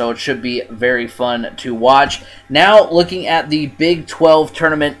tournament. So it should be very fun to watch. Now, looking at the Big 12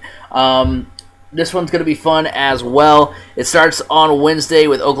 tournament, this one's going to be fun as well. It starts on Wednesday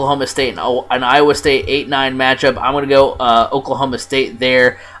with Oklahoma State and Iowa State 8-9 matchup. I'm going to go Oklahoma State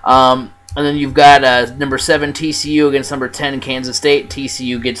there. And then you've got number 7 TCU against number 10 Kansas State.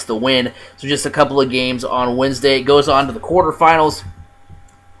 TCU gets the win. So just a couple of games on Wednesday. It goes on to the quarterfinals.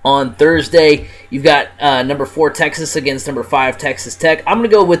 On Thursday, you've got number 4 Texas against number 5 Texas Tech. I'm going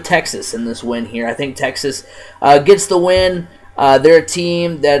to go with Texas in this win here. I think Texas gets the win. They're a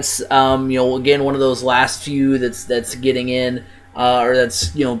team that's again one of those last few that's getting in. Or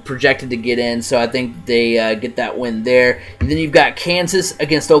that's projected to get in, so I think they get that win there. And then you've got Kansas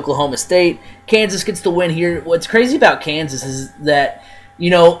against Oklahoma State. Kansas gets the win here. What's crazy about Kansas is that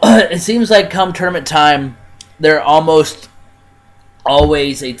it seems like come tournament time, they're almost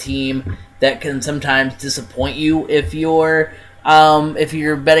always a team that can sometimes disappoint you if you're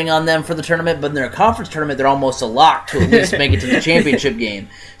betting on them for the tournament, but in their conference tournament, they're almost a lock to at least make it to the championship game.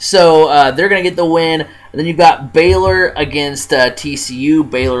 So they're going to get the win. And then you've got Baylor against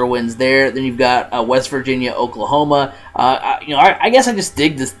TCU. Baylor wins there. Then you've got West Virginia, Oklahoma. I guess I just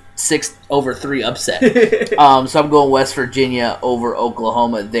dig this 6-3 upset. So I'm going West Virginia over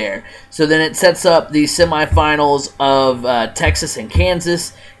Oklahoma there. So then it sets up the semifinals of Texas and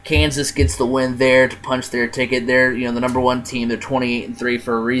Kansas. Kansas gets the win there to punch their ticket. They're the number 1 team. They're 28-3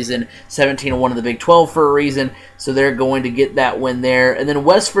 for a reason, 17-1 in the Big 12 for a reason. So they're going to get that win there. And then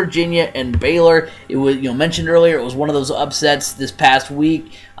West Virginia and Baylor. It was mentioned earlier. It was one of those upsets this past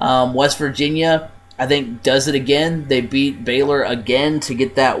week. West Virginia, I think, does it again. They beat Baylor again to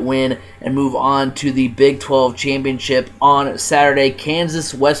get that win and move on to the Big 12 championship on Saturday.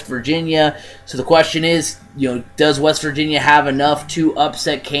 Kansas, West Virginia. So the question is, does West Virginia have enough to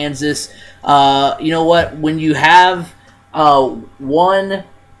upset Kansas? You know what? When you have one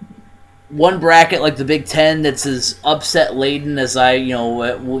bracket like the Big Ten that's as upset laden as I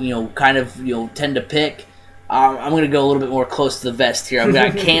tend to pick, I'm going to go a little bit more close to the vest here. I've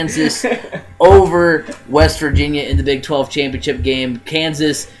got Kansas over West Virginia in the Big 12 championship game.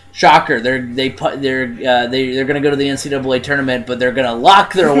 Kansas, shocker, they're going to go to the NCAA tournament, but they're going to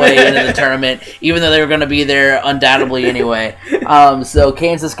lock their way into the tournament, even though they were going to be there undoubtedly anyway. So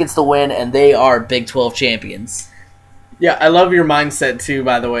Kansas gets the win, and they are Big 12 champions. Yeah, I love your mindset too,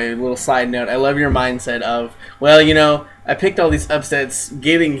 by the way. A little side note. I love your mindset of, I picked all these upsets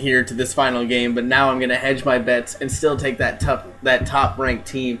getting here to this final game, but now I'm going to hedge my bets and still take that top-ranked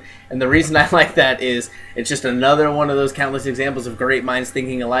team. And the reason I like that is it's just another one of those countless examples of great minds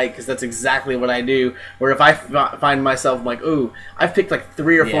thinking alike, because that's exactly what I do. Where if I find myself like, ooh, I've picked like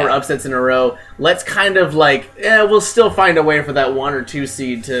 3 or 4 upsets in a row, let's kind of like, we'll still find a way for that 1 or 2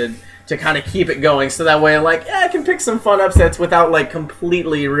 seed to kind of keep it going, so that way I'm like, I can pick some fun upsets without like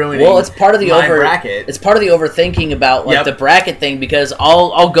completely ruining. Well, it's part of the bracket. It's part of the overthinking about like the bracket thing, because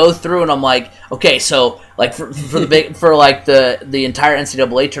I'll go through and I'm like, okay, so like for the entire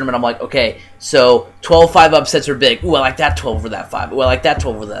NCAA tournament, I'm like, okay, so 12-5 upsets are big. Ooh, I like that 12 over that 5. Ooh, I like that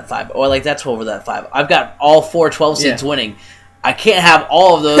 12 over that 5. Oh, I like that 12 over that 5. I've got all 4 12 seeds winning. I can't have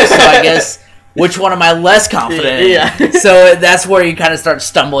all of those, so I guess. Which one am I less confident in? Yeah. So that's where you kind of start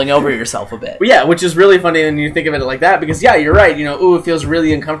stumbling over yourself a bit. Yeah, which is really funny when you think of it like that, because, you're right. It feels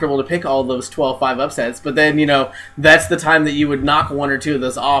really uncomfortable to pick all those 12-5 upsets, but then, that's the time that you would knock 1 or 2 of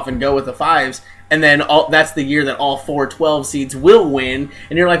those off and go with the 5s, and then that's the year that all 4 12 seeds will win,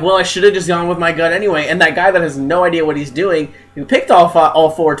 and you're like, well, I should have just gone with my gut anyway, and that guy that has no idea what he's doing, who picked all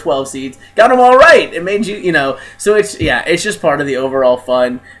 4 12 seeds, got them all right. It made you, so it's just part of the overall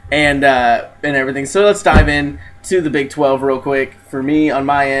fun and everything. So let's dive in to the Big 12 real quick. For me, on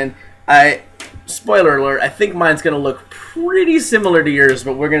my end, spoiler alert, I think mine's going to look pretty similar to yours,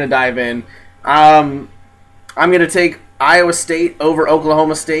 but we're going to dive in. I'm going to take Iowa State over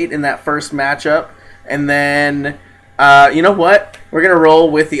Oklahoma State in that first matchup. And then, you know what? We're going to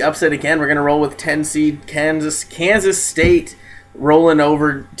roll with the upset again. We're going to roll with 10 seed Kansas State rolling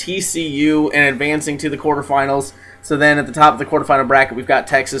over TCU and advancing to the quarterfinals. So then at the top of the quarterfinal bracket, we've got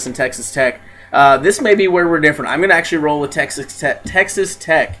Texas and Texas Tech. This may be where we're different. I'm going to actually roll with Texas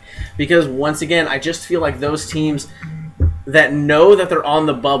Tech because, once again, I just feel like those teams that know that they're on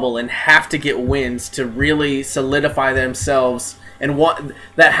the bubble and have to get wins to really solidify themselves, and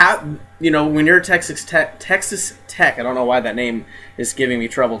when you're Texas Tech, I don't know why that name is giving me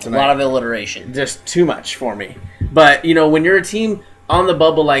trouble tonight. A lot of alliteration. Just too much for me. But, when you're a team on the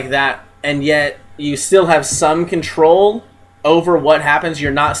bubble like that, and yet you still have some control over what happens,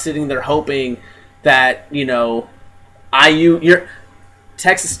 you're not sitting there hoping that,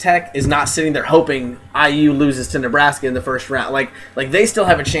 Texas Tech is not sitting there hoping IU loses to Nebraska in the first round. Like they still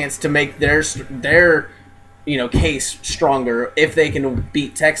have a chance to make their case stronger if they can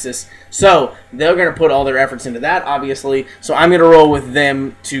beat Texas. So they're going to put all their efforts into that, obviously. So I'm going to roll with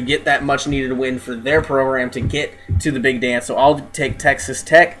them to get that much needed win for their program to get to the big dance. So I'll take Texas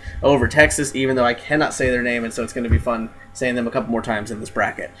Tech over Texas, even though I cannot say their name, and so it's going to be fun saying them a couple more times in this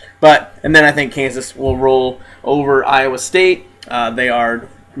bracket. And then I think Kansas will roll over Iowa State. They are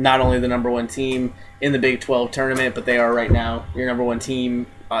not only the number 1 team in the Big 12 tournament, but they are right now your number 1 team,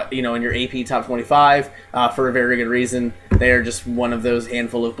 in your AP Top 25 for a very good reason. They are just one of those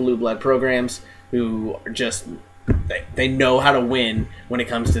handful of blue blood programs who are just they know how to win when it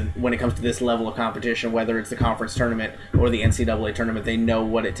comes to this level of competition, whether it's the conference tournament or the NCAA tournament. They know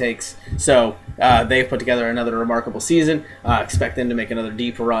what it takes. So they've put together another remarkable season. Expect them to make another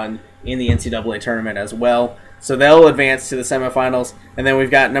deep run in the NCAA tournament as well. So they'll advance to the semifinals. And then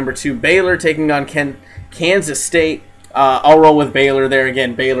we've got number 2 Baylor taking on Kansas State. I'll roll with Baylor there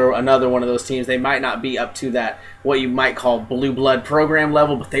again. Baylor, another one of those teams. They might not be up to that, what you might call blue blood program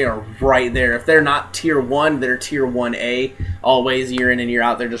level, but they are right there. If they're not tier 1, they're tier 1A. Always, year in and year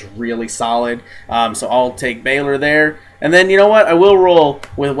out, they're just really solid. So I'll take Baylor there. And then, you know what? I will roll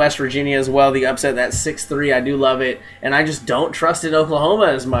with West Virginia as well. The upset, that 6-3, I do love it. And I just don't trust in Oklahoma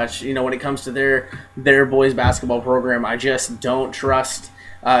as much, when it comes to their boys basketball program. I just don't trust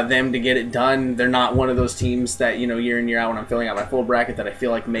them to get it done. They're not one of those teams that, year in, year out, when I'm filling out my full bracket, that I feel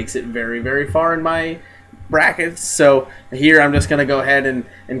like makes it very, very far in my brackets. So here I'm just going to go ahead and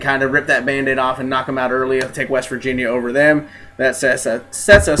kind of rip that Band-Aid off and knock them out early. I'll take West Virginia over them. That sets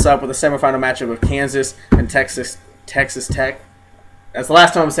us up with a semifinal matchup of Kansas and Texas Tech. That's the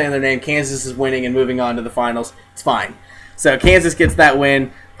last time I'm saying their name. Kansas is winning and moving on to the finals. It's fine. So Kansas gets that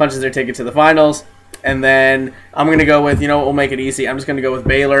win, punches their ticket to the finals. And then I'm going to go with, we'll make it easy. I'm just going to go with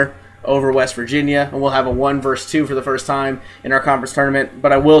Baylor over West Virginia. And we'll have a 1 versus 2 for the first time in our conference tournament.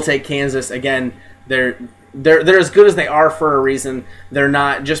 But I will take Kansas. Again, they're as good as they are for a reason. They're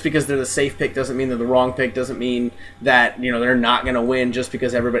not, just because they're the safe pick doesn't mean they're the wrong pick. Doesn't mean that, they're not going to win just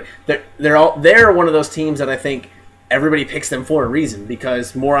because everybody. They're one of those teams that I think everybody picks them for a reason,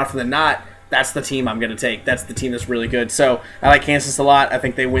 because more often than not, that's the team I'm going to take. That's the team that's really good. So I like Kansas a lot. I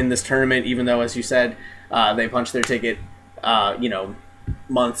think they win this tournament, even though, as you said, they punched their ticket,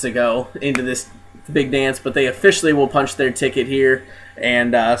 months ago into this big dance. But they officially will punch their ticket here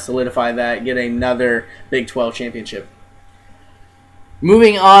and solidify that, get another Big 12 championship.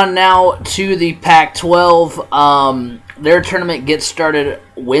 Moving on now to the Pac-12. Their tournament gets started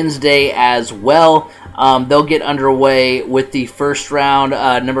Wednesday as well. They'll get underway with the first round.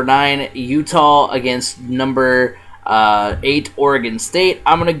 Number 9, Utah against number 8, Oregon State.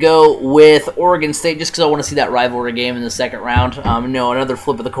 I'm going to go with Oregon State just because I want to see that rivalry game in the second round. Another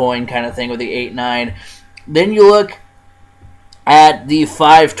flip of the coin kind of thing with the 8-9. Then you look at the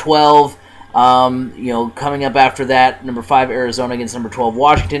 5-12. Coming up after that, number 5 Arizona against number 12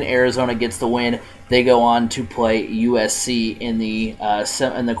 Washington. Arizona gets the win. They go on to play USC in the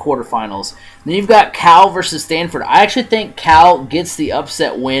quarterfinals. Then you've got Cal versus Stanford. I actually think Cal gets the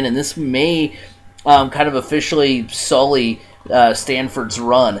upset win, and this may kind of officially sully Stanford's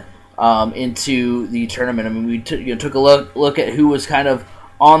run into the tournament. I mean, we took a look at who was kind of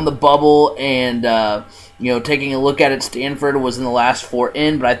on the bubble, and taking a look at it, Stanford was in the last 4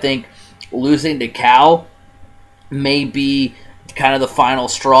 in, but I think losing to Cal may be kind of the final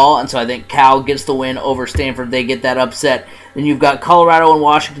straw, and so I think Cal gets the win over Stanford. They get that upset. Then you've got Colorado and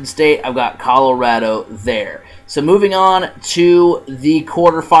Washington State. I've got Colorado there. So moving on to the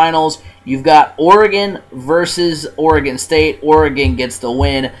quarterfinals, you've got Oregon versus Oregon State. Oregon gets the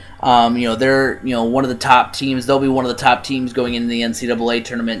win. They're one of the top teams. They'll be one of the top teams going into the NCAA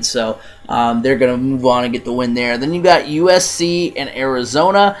tournament. So they're going to move on and get the win there. Then you've got USC and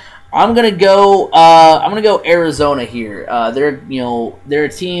Arizona. I'm gonna go Arizona here. They're a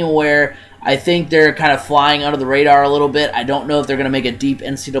team where I think they're kind of flying under the radar a little bit. I don't know if they're gonna make a deep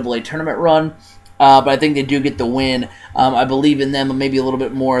NCAA tournament run, but I think they do get the win. I believe in them maybe a little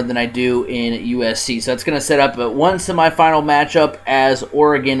bit more than I do in USC. So it's gonna set up one semifinal matchup as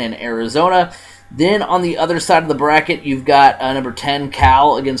Oregon and Arizona. Then on the other side of the bracket, you've got number 10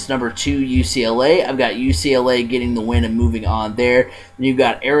 Cal against number 2 UCLA. I've got UCLA getting the win and moving on there. Then you've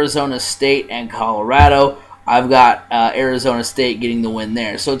got Arizona State and Colorado. I've got Arizona State getting the win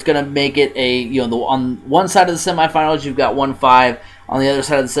there. So it's going to make it on one side of the semifinals, you've got 1-5. On the other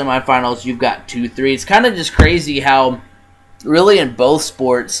side of the semifinals, you've got 2-3. It's kind of just crazy how really in both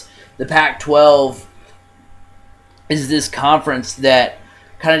sports, the Pac-12 is this conference that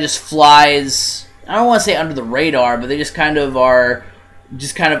kind of just flies, I don't want to say under the radar, but they just kind of are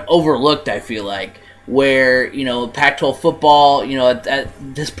just kind of overlooked, I feel like. Where, Pac-12 football, at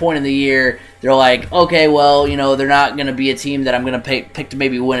this point in the year, they're like, okay, well, they're not going to be a team that I'm going to pick to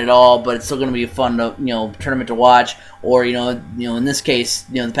maybe win it all, but it's still going to be a fun tournament to watch. Or, in this case,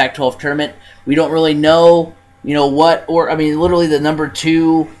 the Pac-12 tournament, we don't really know, literally the number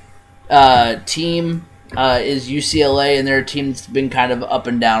 2 team is UCLA, and their team's been kind of up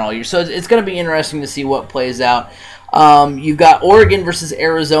and down all year. So it's going to be interesting to see what plays out. You've got Oregon versus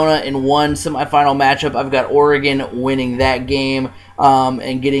Arizona in one semifinal matchup. I've got Oregon winning that game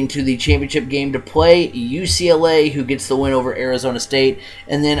and getting to the championship game to play UCLA, who gets the win over Arizona State.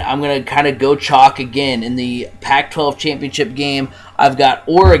 And then I'm going to kind of go chalk again in the Pac-12 championship game. I've got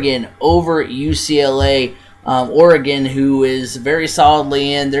Oregon over UCLA. Oregon, who is very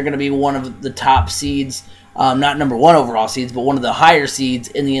solidly in. They're going to be one of the top seeds, not number 1 overall seeds, but one of the higher seeds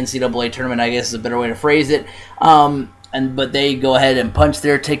in the NCAA tournament, I guess is a better way to phrase it. But they go ahead and punch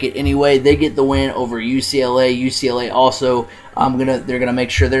their ticket anyway. They get the win over UCLA. UCLA also, they're gonna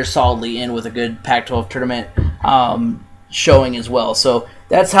make sure they're solidly in with a good Pac-12 tournament showing as well. So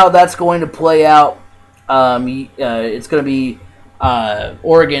that's how that's going to play out. It's going to be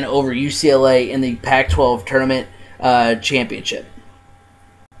Oregon over UCLA in the Pac-12 tournament championship.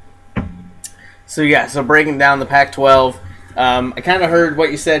 So breaking down the Pac-12, I kind of heard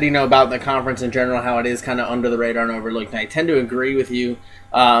what you said, about the conference in general, how it is kind of under the radar and overlooked. And I tend to agree with you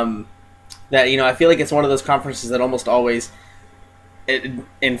that, I feel like it's one of those conferences that almost always,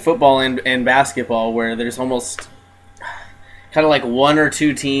 in football and basketball, where there's almost kind of like 1 or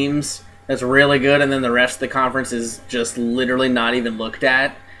 2 teams that's really good, and then the rest of the conference is just literally not even looked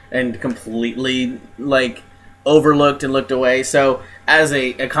at and completely overlooked and looked away. So as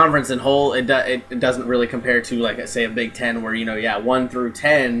a conference in whole, it doesn't really compare to, like, say, a Big Ten where 1 through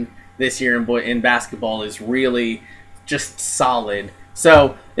 10 this year in basketball is really just solid.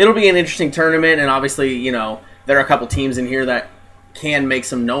 So it'll be an interesting tournament, and obviously there are a couple teams in here that can make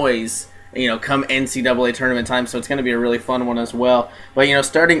some noise come NCAA tournament time, so it's going to be a really fun one as well. But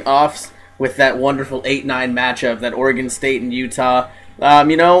starting off with that wonderful 8-9 matchup, that Oregon State and Utah. I'm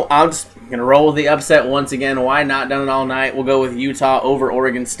just going to roll with the upset once again. Why not? Done it all night. We'll go with Utah over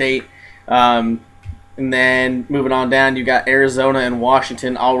Oregon State. And then moving on down, you got Arizona and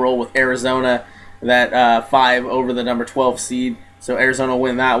Washington. I'll roll with Arizona, that 5 over the number 12 seed. So Arizona will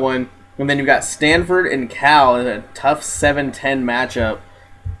win that one. And then you've got Stanford and Cal in a tough 7-10 matchup.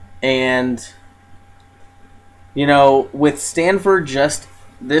 And With Stanford just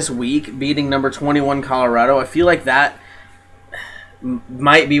this week beating number 21 Colorado, I feel like that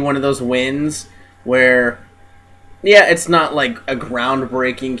might be one of those wins where, yeah, it's not like a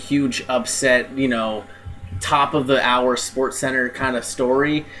groundbreaking, huge upset, top of the hour Sports Center kind of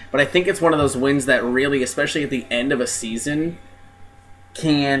story, but I think it's one of those wins that really, especially at the end of a season,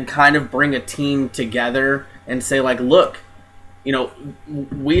 can kind of bring a team together and say, like, look,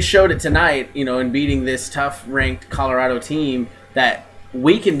 we showed it tonight, in beating this tough ranked Colorado team that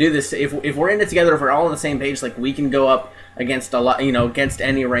we can do this. If we're in it together, if we're all on the same page, like, we can go up against against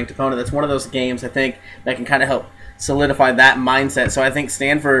any ranked opponent. That's one of those games, I think, that can kind of help solidify that mindset. So I think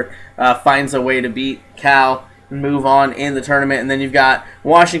Stanford finds a way to beat Cal and move on in the tournament. And then you've got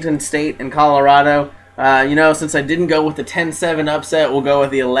Washington State and Colorado. Since I didn't go with the 10-7 upset, we'll go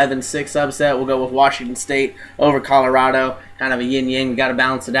with the 11-6 upset. We'll go with Washington State over Colorado. Kind of a yin-yang. We got to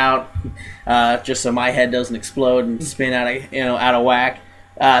balance it out, just so my head doesn't explode and spin out of whack.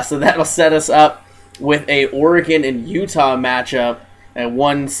 So that'll set us up with a Oregon and Utah matchup. A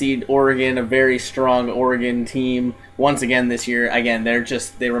 1 seed Oregon, a very strong Oregon team once again this year. Again,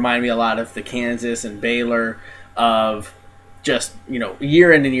 they remind me a lot of the Kansas and Baylor of just,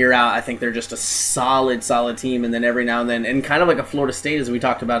 year in and year out. I think they're just a solid team. And then every now and then, and kind of like a Florida State, as we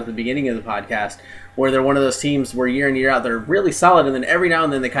talked about at the beginning of the podcast, where they're one of those teams where year in and year out they're really solid, and then every now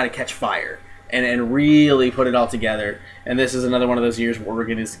and then they kind of catch fire and really put it all together. And this is another one of those years where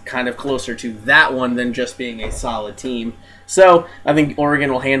Oregon is kind of closer to that one than just being a solid team. So I think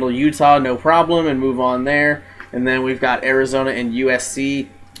Oregon will handle Utah no problem and move on there. And then we've got Arizona and USC.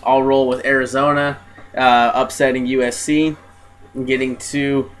 I'll roll with Arizona, upsetting USC and getting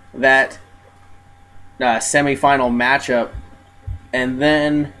to that semifinal matchup. And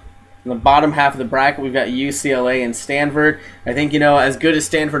then in the bottom half of the bracket, we've got UCLA and Stanford. I think, as good as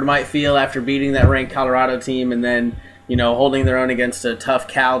Stanford might feel after beating that ranked Colorado team and then, holding their own against a tough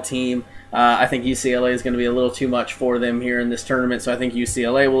Cal team, I think UCLA is going to be a little too much for them here in this tournament, so I think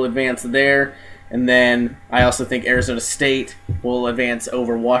UCLA will advance there. And then I also think Arizona State will advance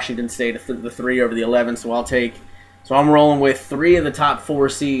over Washington State, the 3 over the 11. So I'm rolling with 3 of the top 4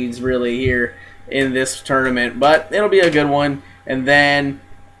 seeds really here in this tournament, but it'll be a good one. And then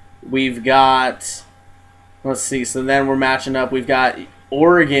we've got, let's see, so then we're matching up. We've got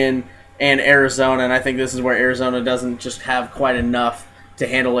Oregon and Arizona, and I think this is where Arizona doesn't just have quite enough to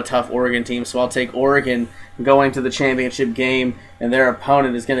handle a tough Oregon team. So I'll take Oregon going to the championship game, and their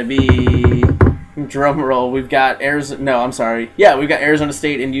opponent is going to be, drum roll, we've got Arizona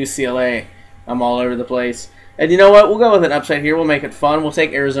State and UCLA. I'm all over the place. And you know what? We'll go with an upset here. We'll make it fun. We'll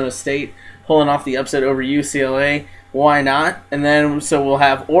take Arizona State pulling off the upset over UCLA. Why not? And then so we'll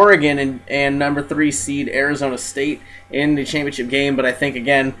have Oregon and number 3 seed Arizona State in the championship game. But I think,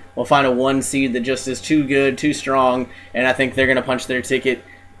 again, we'll find a 1 seed that just is too good, too strong, and I think they're going to punch their ticket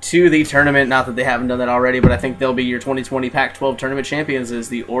to the tournament. Not that they haven't done that already, but I think they'll be your 2020 Pac-12 tournament champions as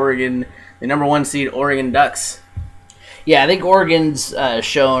the number 1 seed Oregon Ducks. Yeah, I think Oregon's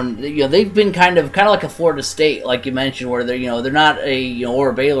shown, they've been kind of like a Florida State, like you mentioned, where they're not or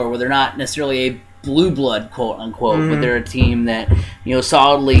a Baylor, where they're not necessarily a blue blood, quote unquote, but they're a team that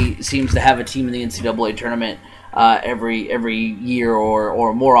solidly seems to have a team in the NCAA tournament every year,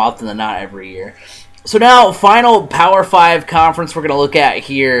 or more often than not every year. So now, final Power 5 conference we're going to look at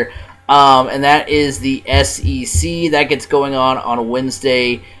here, and that is the SEC. That gets going on a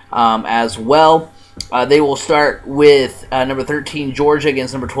Wednesday as well. They will start with number 13 Georgia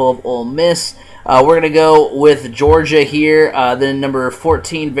against number 12 Ole Miss. We're going to go with Georgia here. Then number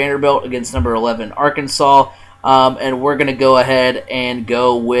 14 Vanderbilt against number 11 Arkansas. And we're going to go ahead and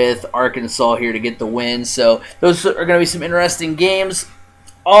go with Arkansas here to get the win. So those are going to be some interesting games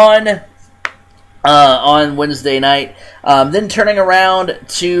on Wednesday night. Then turning around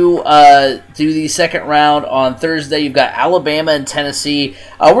to do the second round on Thursday, you've got Alabama and Tennessee.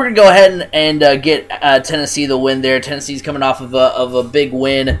 We're going to go ahead and get Tennessee the win there. Tennessee's coming off of a big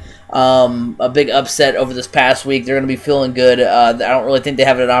win, a big upset over this past week. They're going to be feeling good. I don't really think they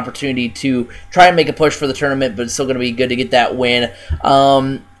have an opportunity to try and make a push for the tournament, but it's still going to be good to get that win.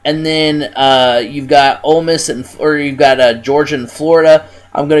 And then you've got Ole Miss you've got Georgia and Florida.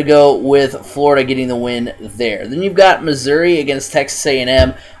 I'm going to go with Florida getting the win there. Then you've got Missouri against Texas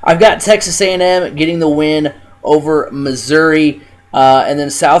A&M. I've got Texas A&M getting the win over Missouri. And then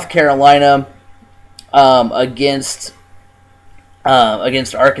South Carolina against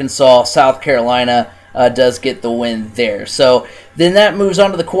Arkansas. South Carolina does get the win there. So then that moves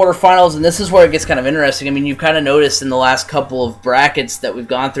on to the quarterfinals, and this is where it gets kind of interesting. I mean, you've kind of noticed in the last couple of brackets that we've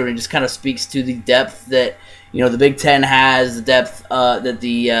gone through, and it just kind of speaks to the depth that the Big Ten has, the depth that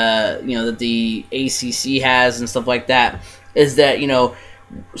the ACC has, and stuff like that. Is that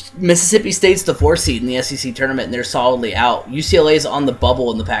Mississippi State's the 4th seed in the SEC tournament, and they're solidly out. UCLA's on the bubble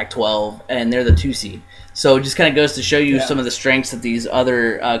in the Pac-12, and they're the 2 seed. So it just kind of goes to show you some of the strengths that these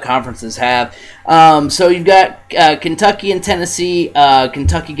other conferences have. So you've got Kentucky and Tennessee.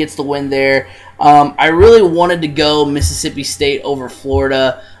 Kentucky gets the win there. I really wanted to go Mississippi State over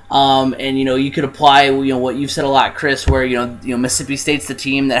Florida. And you could apply what you've said a lot, Chris, where Mississippi State's the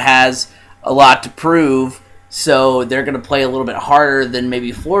team that has a lot to prove. So they're going to play a little bit harder than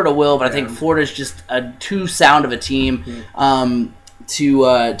maybe Florida will, but I think Florida's just too sound of a team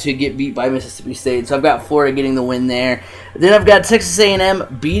to get beat by Mississippi State. So I've got Florida getting the win there. Then I've got Texas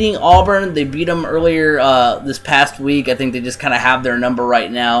A&M beating Auburn. They beat them earlier this past week. I think they just kind of have their number right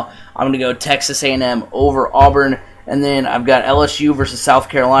now. I'm going to go Texas A&M over Auburn. And then I've got LSU versus South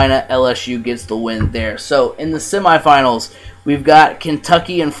Carolina. LSU gets the win there. So in the semifinals, we've got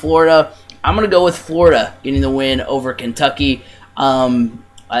Kentucky and Florida. I'm going to go with Florida getting the win over Kentucky.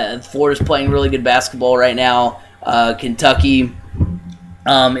 Florida's playing really good basketball right now. Kentucky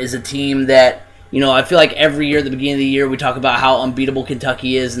is a team that, I feel like every year at the beginning of the year we talk about how unbeatable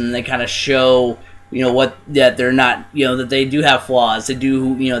Kentucky is, and they kind of show, that they're not, that they do have flaws. They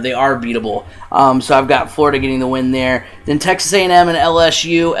do, they are beatable. So I've got Florida getting the win there. Then Texas A&M and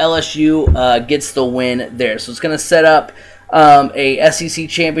LSU. LSU gets the win there. So it's going to set up a SEC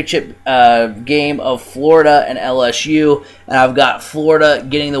championship game of Florida and LSU, and I've got Florida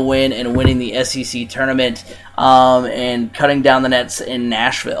getting the win and winning the SEC tournament and cutting down the nets in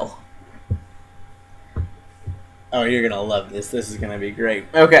Nashville. Oh, you're going to love this. This is going to be great.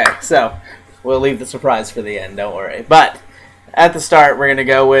 Okay, so we'll leave the surprise for the end, don't worry. But at the start, we're going to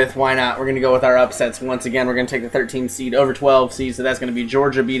go with, why not? We're going to go with our upsets. Once again, we're going to take the 13 seed over 12 seed, so that's going to be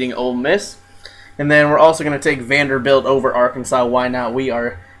Georgia beating Ole Miss. And then we're also going to take Vanderbilt over Arkansas. Why not? We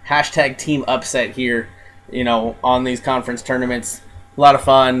are #team upset here, on these conference tournaments. A lot of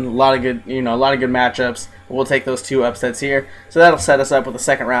fun, a lot of good matchups. We'll take those 2 upsets here. So that'll set us up with the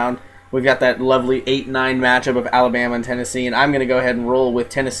second round. We've got that lovely 8-9 matchup of Alabama and Tennessee, and I'm going to go ahead and roll with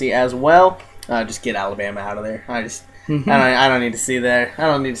Tennessee as well. Just get Alabama out of there. I don't need to see that. I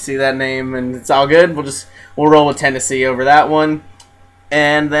don't need to see that name, and it's all good. We'll roll with Tennessee over that one.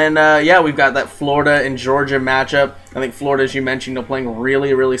 And then, we've got that Florida and Georgia matchup. I think Florida, as you mentioned, are playing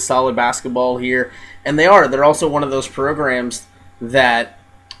really, really solid basketball here. And they are. They're also one of those programs that,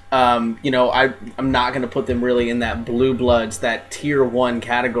 I'm not going to put them really in that blue bloods, that Tier 1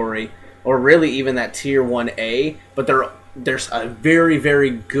 category, or really even that Tier 1A. But there's a very, very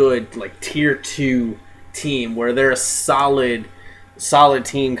good, Tier 2 team where they're a solid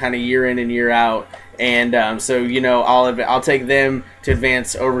team kind of year in and year out. And I'll take them to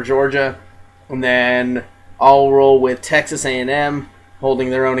advance over Georgia, and then I'll roll with Texas A&M holding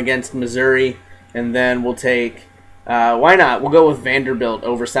their own against Missouri, and then we'll take why not? We'll go with Vanderbilt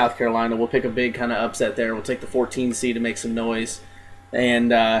over South Carolina. We'll pick a big kind of upset there. We'll take the 14 seed to make some noise, and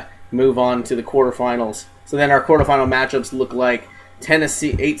move on to the quarterfinals. So then our quarterfinal matchups look like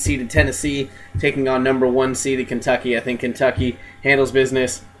Tennessee, 8-seeded Tennessee, taking on number 1 seeded Kentucky. I think Kentucky handles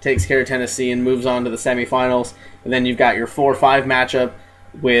business, takes care of Tennessee, and moves on to the semifinals. And then you've got your 4-5 matchup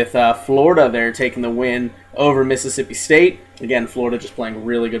with Florida there taking the win over Mississippi State. Again, Florida just playing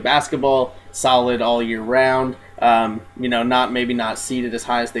really good basketball, solid all year round. Not seeded as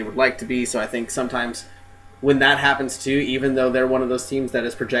high as they would like to be. So I think sometimes when that happens too, even though they're one of those teams that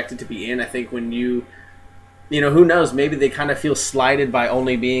is projected to be in, I think when who knows, maybe they kind of feel slighted by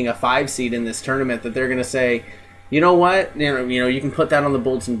only being a 5 seed in this tournament, that they're going to say, you know what, you can put that on the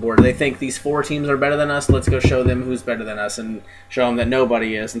bulletin board. They think these 4 teams are better than us. Let's go show them who's better than us and show them that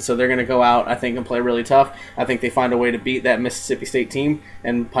nobody is. And so they're going to go out, I think, and play really tough. I think they find a way to beat that Mississippi State team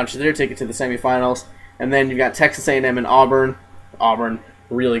and punch their ticket to the semifinals. And then you've got Texas A&M and Auburn. Auburn,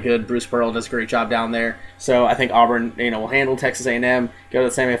 really good. Bruce Pearl does a great job down there. So I think Auburn, will handle Texas A&M, go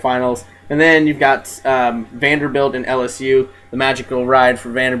to the semifinals. And then you've got Vanderbilt and LSU. The magical ride for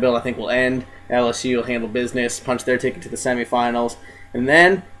Vanderbilt, I think, will end. LSU will handle business, punch their ticket to the semifinals. And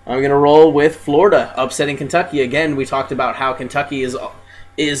then I'm going to roll with Florida, upsetting Kentucky. Again, we talked about how Kentucky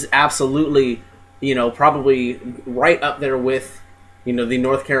is absolutely, probably right up there with, the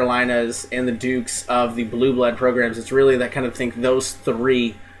North Carolinas and the Dukes of the blue blood programs. It's really that kind of think those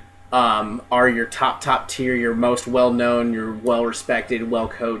 3 are your top tier, your most well-known, your well-respected,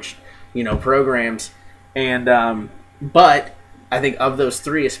 well-coached, programs. And but I think of those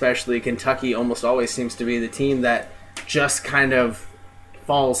three, especially Kentucky almost always seems to be the team that just kind of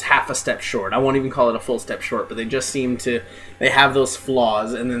falls half a step short. I won't even call it a full step short, but they just seem to, they have those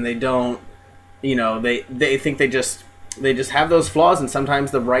flaws, and then they don't, they think they just have those flaws, and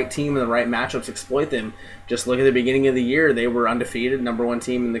sometimes the right team and the right matchups exploit them. Just look at the beginning of the year. They were undefeated, #1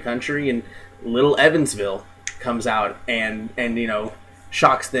 team in the country, and little Evansville comes out and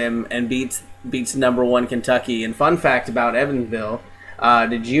shocks them and beats #1 Kentucky. And fun fact about Evansville,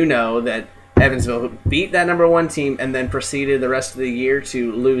 did you know that Evansville beat that #1 team and then proceeded the rest of the year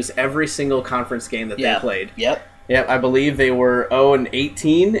to lose every single conference game that they played? Yep, I believe they were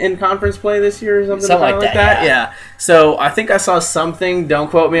 0-18 in conference play this year or something like that. Yeah. So I think I saw something, don't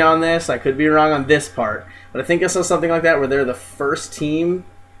quote me on this, I could be wrong on this part, but I think I saw something like that where they're the first team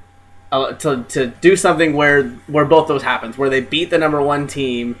to do something where both those happens, where they beat the #1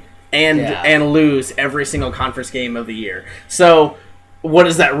 team and lose every single conference game of the year. So what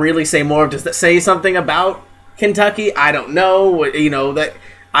does that really say more of? Does that say something about Kentucky? I don't know. That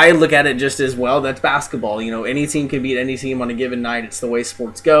I look at it just as, well, that's basketball. Any team can beat any team on a given night. It's the way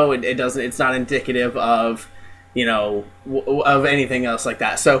sports go. It's not indicative of, of anything else like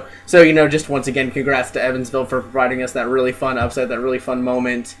that. So just once again, congrats to Evansville for providing us that really fun upset, that really fun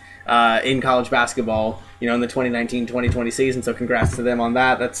moment in college basketball, in the 2019-2020 season. So congrats to them on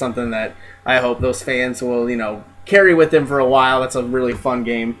that. That's something that I hope those fans will, carry with them for a while. That's a really fun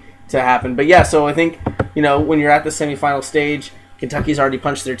game to happen. But yeah, so I think, when you're at the semifinal stage, Kentucky's already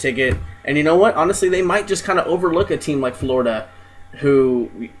punched their ticket, and you know what? Honestly, they might just kind of overlook a team like Florida, who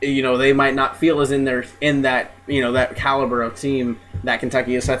they might not feel is in that that caliber of team that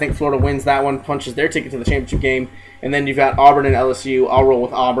Kentucky is. So I think Florida wins that one, punches their ticket to the championship game, and then you've got Auburn and LSU. I'll roll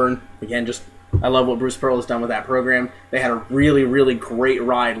with Auburn again. I love what Bruce Pearl has done with that program. They had a really, really great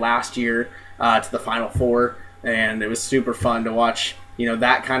ride last year to the Final Four, and it was super fun to watch.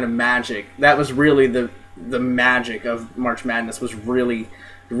 That kind of magic. That was really the magic of March Madness, was really,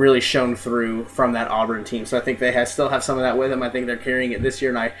 really shown through from that Auburn team. So I think they still have some of that with them. I think they're carrying it this year,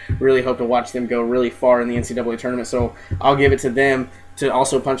 and I really hope to watch them go really far in the NCAA tournament. So I'll give it to them to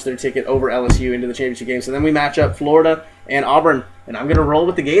also punch their ticket over LSU into the championship game. So then we match up Florida and Auburn, and I'm going to roll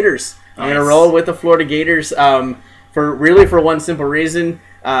with the Gators. I'm going to roll with the Florida Gators for one simple reason.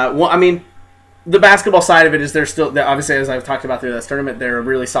 The basketball side of it is they're still, obviously, as I've talked about through this tournament, they're a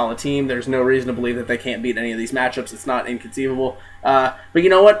really solid team. There's no reason to believe that they can't beat any of these matchups. It's not inconceivable. But you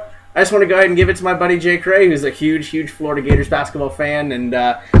know what? I just want to go ahead and give it to my buddy Jay Cray, who's a huge, huge Florida Gators basketball fan.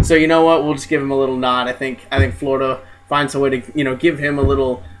 And so you know what? We'll just give him a little nod. I think Florida finds a way to give him a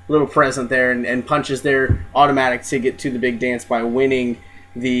little present there and punches their automatic ticket to the big dance by winning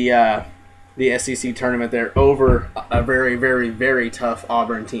the SEC tournament there over a very, very, very tough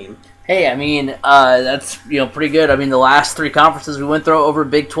Auburn team. Hey, that's pretty good. The last three conferences we went through over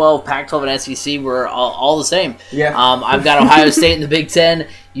Big 12, Pac-12, and SEC were all the same. Yeah. I've got Ohio State in the Big 10.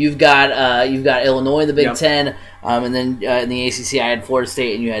 You've got Illinois in the Big 10, and then in the ACC I had Florida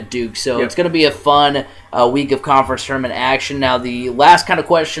State and you had Duke. So it's going to be a fun week of conference tournament action. Now the last kind of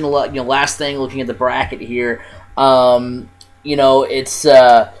question, last thing, looking at the bracket here, it's.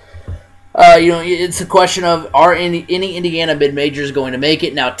 It's a question of, are any Indiana mid-majors going to make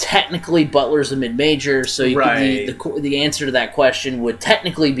it? Now, technically, Butler's a mid-major, so the answer to that question would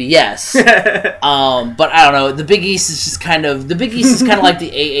technically be yes. But I don't know. The Big East is kind of like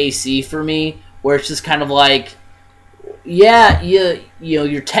the AAC for me, where it's just kind of like,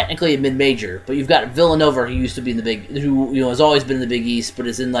 you're technically a mid-major, but you've got Villanova, who used to be in the who has always been in the Big East, but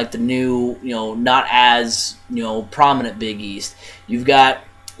is in like the new, not as prominent Big East. You've got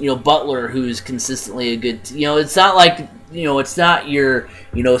Butler, who's consistently a good. It's not like it's not your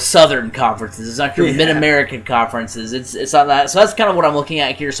Southern conferences. It's not your Mid-American conferences. It's not that. So that's kind of what I'm looking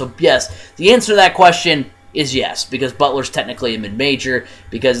at here. So yes, the answer to that question is yes, because Butler's technically a mid-major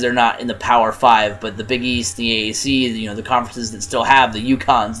because they're not in the Power Five, but the Big East, the AAC, the conferences that still have the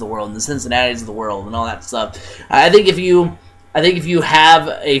UConns of the world and the Cincinnatis of the world and all that stuff. I think if you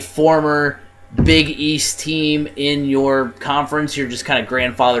have a former Big East team in your conference, you're just kind of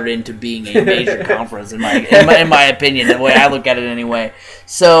grandfathered into being a major conference in my opinion, the way I look at it anyway.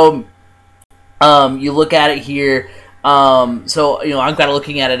 So you look at it here, I'm kind of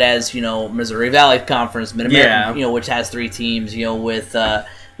looking at it as Missouri Valley Conference, Mid-American, which has three teams, with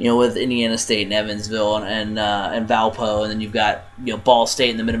Indiana State and Evansville and Valpo, and then you've got Ball State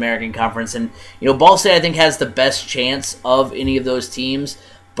in the Mid-American Conference, and Ball State I think has the best chance of any of those teams.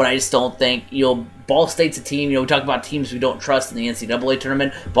 But I just don't think, Ball State's a team, we talk about teams we don't trust in the NCAA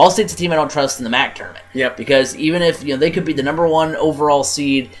tournament. Ball State's a team I don't trust in the MAC tournament. Yep. Because even if, they could be the number one overall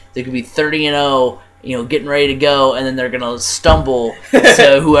seed, they could be 30-0, getting ready to go, and then they're going to stumble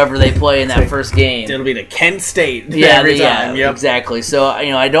to whoever they play in that first game. It'll be to Kent State every time. Yeah, exactly. So,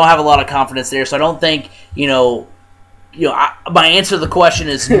 I don't have a lot of confidence there. So I don't think, my answer to the question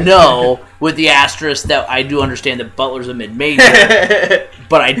is no, with the asterisk that I do understand that Butler's a mid-major,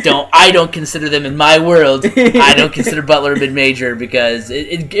 but I don't consider them in my world. I don't consider Butler a mid-major because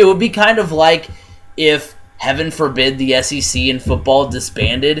it would be kind of like if, heaven forbid, the SEC in football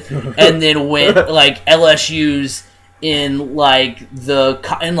disbanded and then went like LSU's in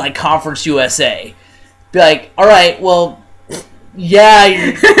Conference USA. Be like, all right, well,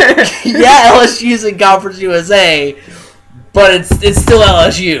 yeah, LSU's in Conference USA, but it's still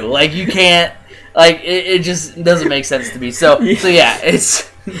LSU. Like, you can't, like, it just doesn't make sense to me. So yeah,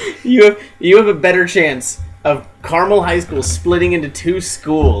 it's you have a better chance of Carmel High School splitting into two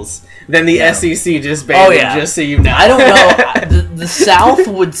schools than the SEC disbanding. Just so you know. I don't know. The South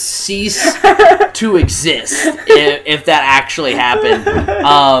would cease to exist if that actually happened.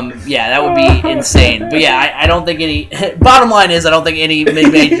 That would be insane. But yeah, I don't think any. Bottom line is, I don't think any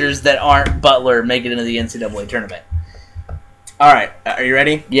mid-majors that aren't Butler make it into the NCAA tournament. All right, are you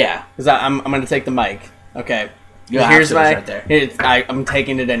ready? Yeah, because I'm going to take the mic. Okay. Here's my. Right there. I'm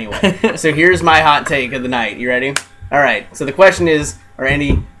taking it anyway. So here's my hot take of the night. You ready? All right. So the question is, are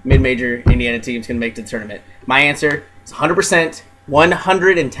any mid-major Indiana teams going to make the tournament? My answer is 100%,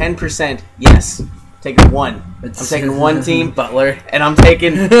 110% yes. Taking one. I'm taking one team, Butler, and I'm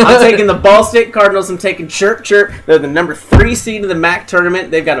taking the Ball State Cardinals. I'm taking Chirp. They're the number 3 seed of the MAC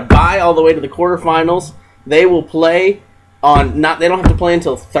tournament. They've got to bye all the way to the quarterfinals. They will play. They don't have to play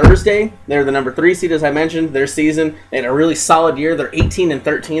until Thursday. They're the number 3 seed, as I mentioned. Their season, they had a really solid year. They're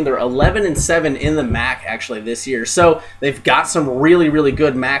 18-13. They're 11-7 in the MAC actually this year. So they've got some really, really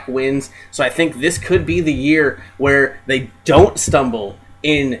good MAC wins. So I think this could be the year where they don't stumble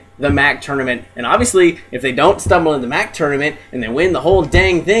in the MAC tournament. And obviously, if they don't stumble in the MAC tournament and they win the whole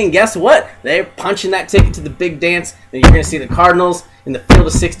dang thing, guess what? They're punching that ticket to the big dance. Then you're going to see the Cardinals in the field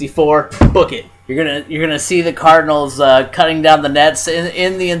of 64. Book it. You're gonna see the Cardinals cutting down the nets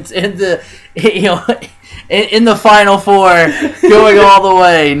in the Final Four, going all the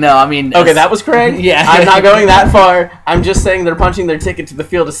way. No, I mean, okay, that was correct. Yeah, I'm not going that far. I'm just saying they're punching their ticket to the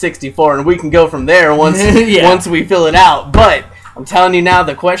field of 64, and we can go from there once we fill it out. But I'm telling you now,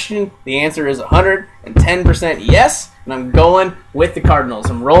 the answer is 110% yes, and I'm going with the Cardinals.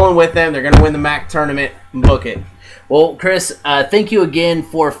 I'm rolling with them. They're gonna win the MAC tournament. Book it. Well, Chris, thank you again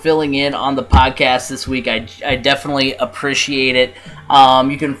for filling in on the podcast this week. I definitely appreciate it.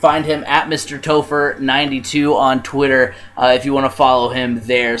 You can find him at Mr. Topher92 on Twitter if you want to follow him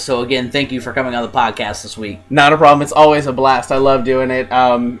there. So, again, thank you for coming on the podcast this week. Not a problem. It's always a blast. I love doing it.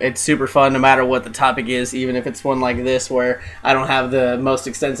 It's super fun no matter what the topic is, even if it's one like this where I don't have the most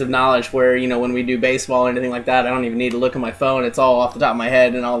extensive knowledge where, when we do baseball or anything like that, I don't even need to look at my phone. It's all off the top of my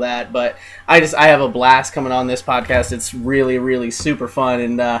head and all that. But I have a blast coming on this podcast. It's really, really super fun.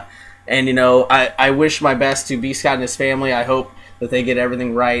 And I wish my best to B. Scott and his family. I hope that they get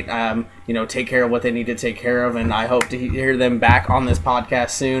everything right, take care of what they need to take care of, and I hope to hear them back on this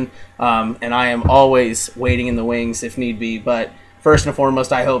podcast soon. And I am always waiting in the wings if need be, but first and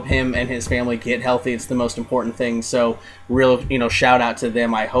foremost, I hope him and his family get healthy. It's the most important thing, so real, shout out to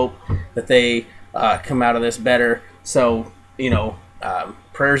them. I hope that they come out of this better, so,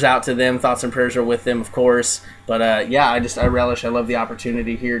 prayers out to them. Thoughts and prayers are with them, of course, but I love the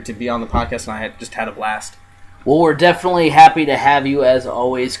opportunity here to be on the podcast, and I just had a blast. Well, we're definitely happy to have you as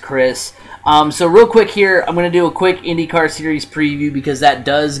always, Chris. So real quick here, I'm going to do a quick IndyCar Series preview because that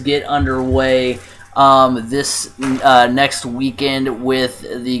does get underway this next weekend with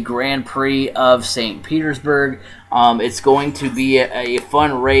the Grand Prix of St. Petersburg. It's going to be a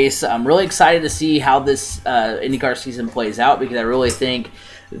fun race. I'm really excited to see how this IndyCar season plays out because I really think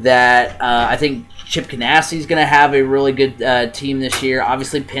that Chip Ganassi is going to have a really good team this year.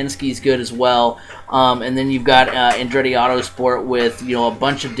 Obviously, Penske's good as well. And then you've got Andretti Autosport with a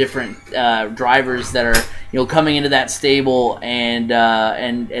bunch of different drivers that are coming into that stable and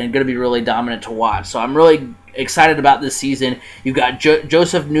going to be really dominant to watch. So I'm really excited about this season. You've got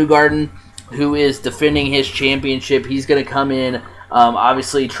Joseph Newgarden, who is defending his championship. He's going to come in,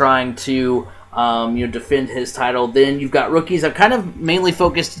 obviously trying to defend his title. Then you've got rookies. I've kind of mainly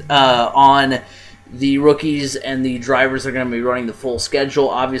focused on the rookies and the drivers that are going to be running the full schedule.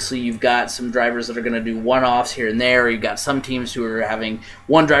 Obviously, you've got some drivers that are going to do one-offs here and there. You've got some teams who are having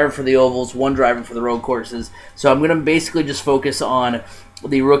one driver for the ovals, one driver for the road courses. So I'm going to basically just focus on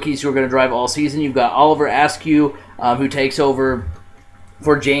the rookies who are going to drive all season. You've got Oliver Askew, who takes over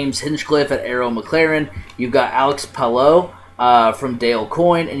for James Hinchcliffe at Arrow McLaren. You've got Alex Palou, from Dale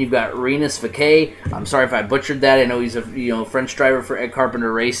Coyne, and you've got Rinus VeeKay. I'm sorry if I butchered that. I know he's a French driver for Ed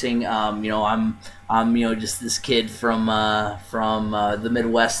Carpenter Racing. I'm just this kid from the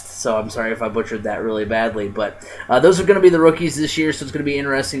Midwest, so I'm sorry if I butchered that really badly. But those are going to be the rookies this year, so it's going to be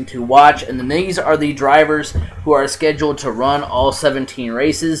interesting to watch. And then these are the drivers who are scheduled to run all 17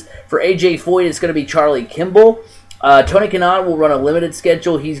 races. For AJ Foyt, it's going to be Charlie Kimball. Tony Kanaan will run a limited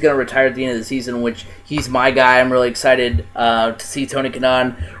schedule. He's going to retire at the end of the season, which he's my guy. I'm really excited to see Tony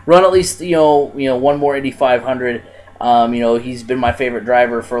Kanaan run at least one more Indy 500. He's been my favorite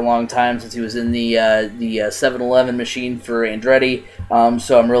driver for a long time since he was in the 7-Eleven machine for Andretti.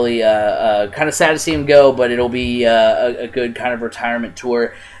 So I'm really kind of sad to see him go, but it'll be a good kind of retirement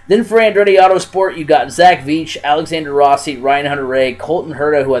tour. Then for Andretti Autosport, you got Zach Veach, Alexander Rossi, Ryan Hunter-Reay, Colton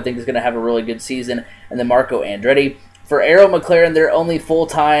Herta, who I think is going to have a really good season, and then Marco Andretti. For Arrow McLaren, their only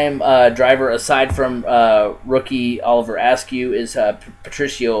full-time driver aside from rookie Oliver Askew is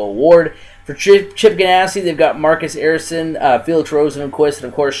Patricio Ward. For Chip Ganassi, they've got Marcus Ericsson, Felix Rosenquist, and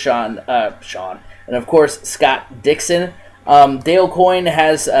of course and of course Scott Dixon. Dale Coyne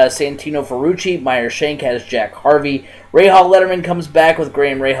has Santino Ferrucci. Meyer Shank has Jack Harvey. Rahal Letterman comes back with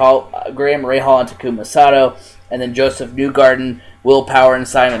Graham Rahal and Takuma Sato. And then Joseph Newgarden, Will Power, and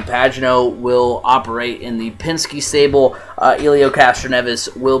Simon Pagenaud will operate in the Penske stable. Elio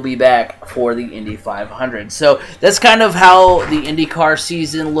Castroneves will be back for the Indy 500. So that's kind of how the IndyCar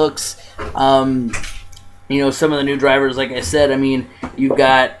season looks. Some of the new drivers, like I said, you've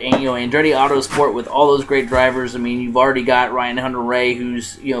got, Andretti Autosport with all those great drivers. You've already got Ryan Hunter-Reay,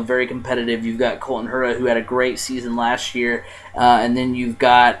 who's, very competitive. You've got Colton Herta, who had a great season last year. And then you've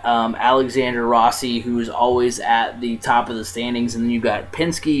got Alexander Rossi, who's always at the top of the standings. And then you've got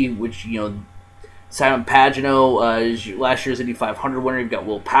Penske, which, Simon Pagenaud is last year's Indy 500 winner. You've got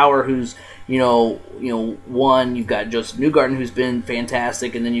Will Power, who's, won. You've got Joseph Newgarden, who's been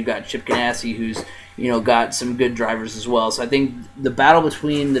fantastic. And then you've got Chip Ganassi, who's, got some good drivers as well. So I think the battle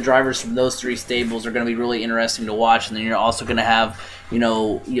between the drivers from those three stables are going to be really interesting to watch. And then you're also going to have,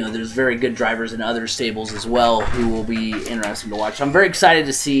 there's very good drivers in other stables as well who will be interesting to watch. So I'm very excited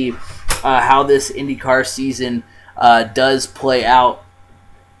to see how this IndyCar season does play out.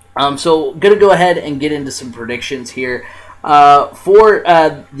 So going to go ahead and get into some predictions here. For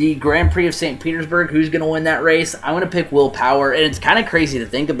the Grand Prix of St. Petersburg, who's going to win that race? I'm going to pick Will Power, and it's kind of crazy to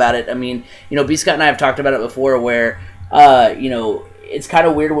think about it. B. Scott and I have talked about it before where, it's kind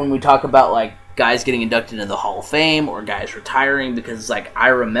of weird when we talk about, like, guys getting inducted into the Hall of Fame or guys retiring because, like, I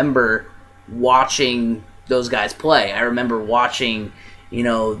remember watching those guys play. I remember watching,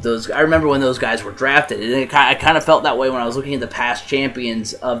 I remember when those guys were drafted. And I kind of felt that way when I was looking at the past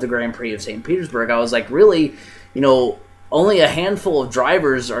champions of the Grand Prix of St. Petersburg. I was like, really, only a handful of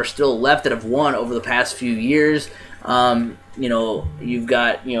drivers are still left that have won over the past few years. You've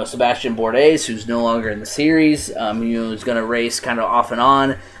got, Sebastian Bourdais, who's no longer in the series, who's going to race kind of off and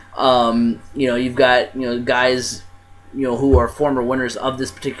on. You've got, guys, who are former winners of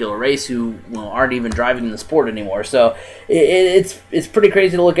this particular race who aren't even driving in the sport anymore. So it's pretty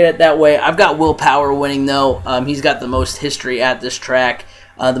crazy to look at it that way. I've got Will Power winning, though. He's got the most history at this track.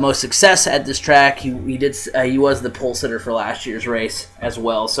 The most success at this track. He was the pole sitter for last year's race as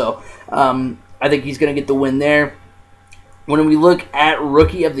well. So I think he's going to get the win there. When we look at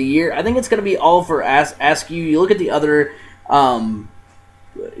Rookie of the Year, I think it's going to be all for Askew. You look at the other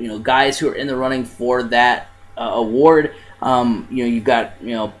guys who are in the running for that award. You've got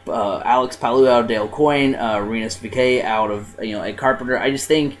Alex Palou out of Dale Coyne, Rinus VeeKay out of Ed Carpenter. I just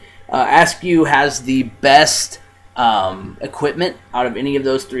think Askew has the best equipment out of any of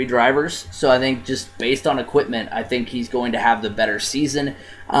those three drivers. So I think just based on equipment, I think he's going to have the better season.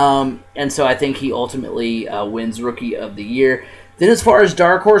 And so I think he ultimately wins Rookie of the Year. Then as far as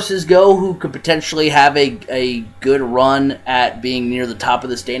dark horses go, who could potentially have a good run at being near the top of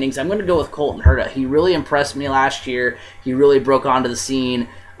the standings, I'm going to go with Colton Herta. He really impressed me last year. He really broke onto the scene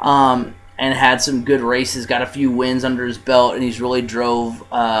and had some good races, got a few wins under his belt, and he's really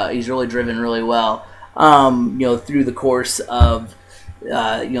driven really well. Through the course of,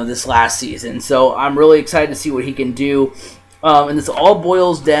 this last season. So I'm really excited to see what he can do. And this all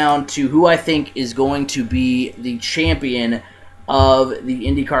boils down to who I think is going to be the champion of the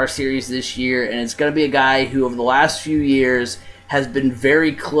IndyCar series this year. And it's going to be a guy who over the last few years has been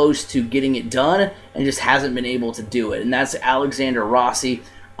very close to getting it done and just hasn't been able to do it. And that's Alexander Rossi.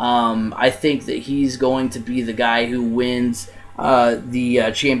 I think that he's going to be the guy who wins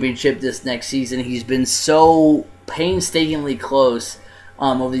the championship this next season. He's been so painstakingly close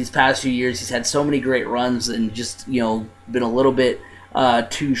over these past few years. He's had so many great runs and just been a little bit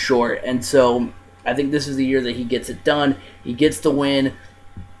too short. And so I think this is the year that he gets it done. He gets the win.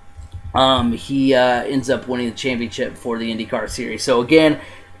 He ends up winning the championship for the IndyCar Series. So again,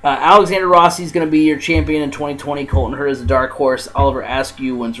 Alexander Rossi is going to be your champion in 2020. Colton Herta is a dark horse. Oliver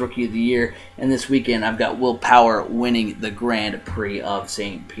Askew wins Rookie of the Year. And this weekend, I've got Will Power winning the Grand Prix of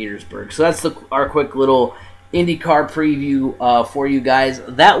St. Petersburg. So that's our quick little IndyCar preview for you guys.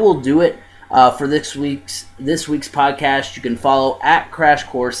 That will do it for this week's podcast. You can follow at Crash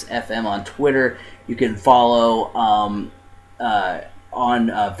Course FM on Twitter. You can follow on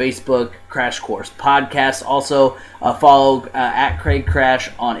Facebook, Crash Course Podcast. Also, follow at Craig Crash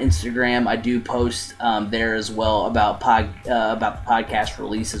on Instagram. I do post there as well about the podcast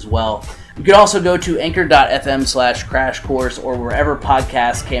release as well. You can also go to anchor.fm/Crash Course or wherever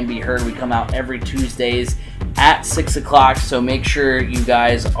podcasts can be heard. We come out every Tuesdays at 6 o'clock, so make sure you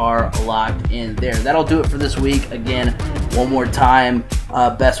guys are locked in there. That'll do it for this week. Again, one more time,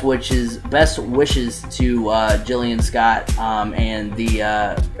 best wishes to Jillian Scott and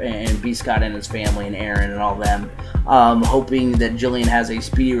B. Scott and his family and Aaron and all them. Hoping that Jillian has a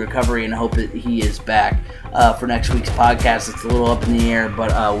speedy recovery and hope that he is back for next week's podcast. It's a little up in the air, but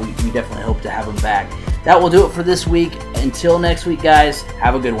we definitely hope to have him back. That will do it for this week. Until next week, guys,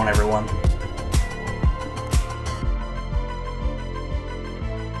 have a good one, everyone.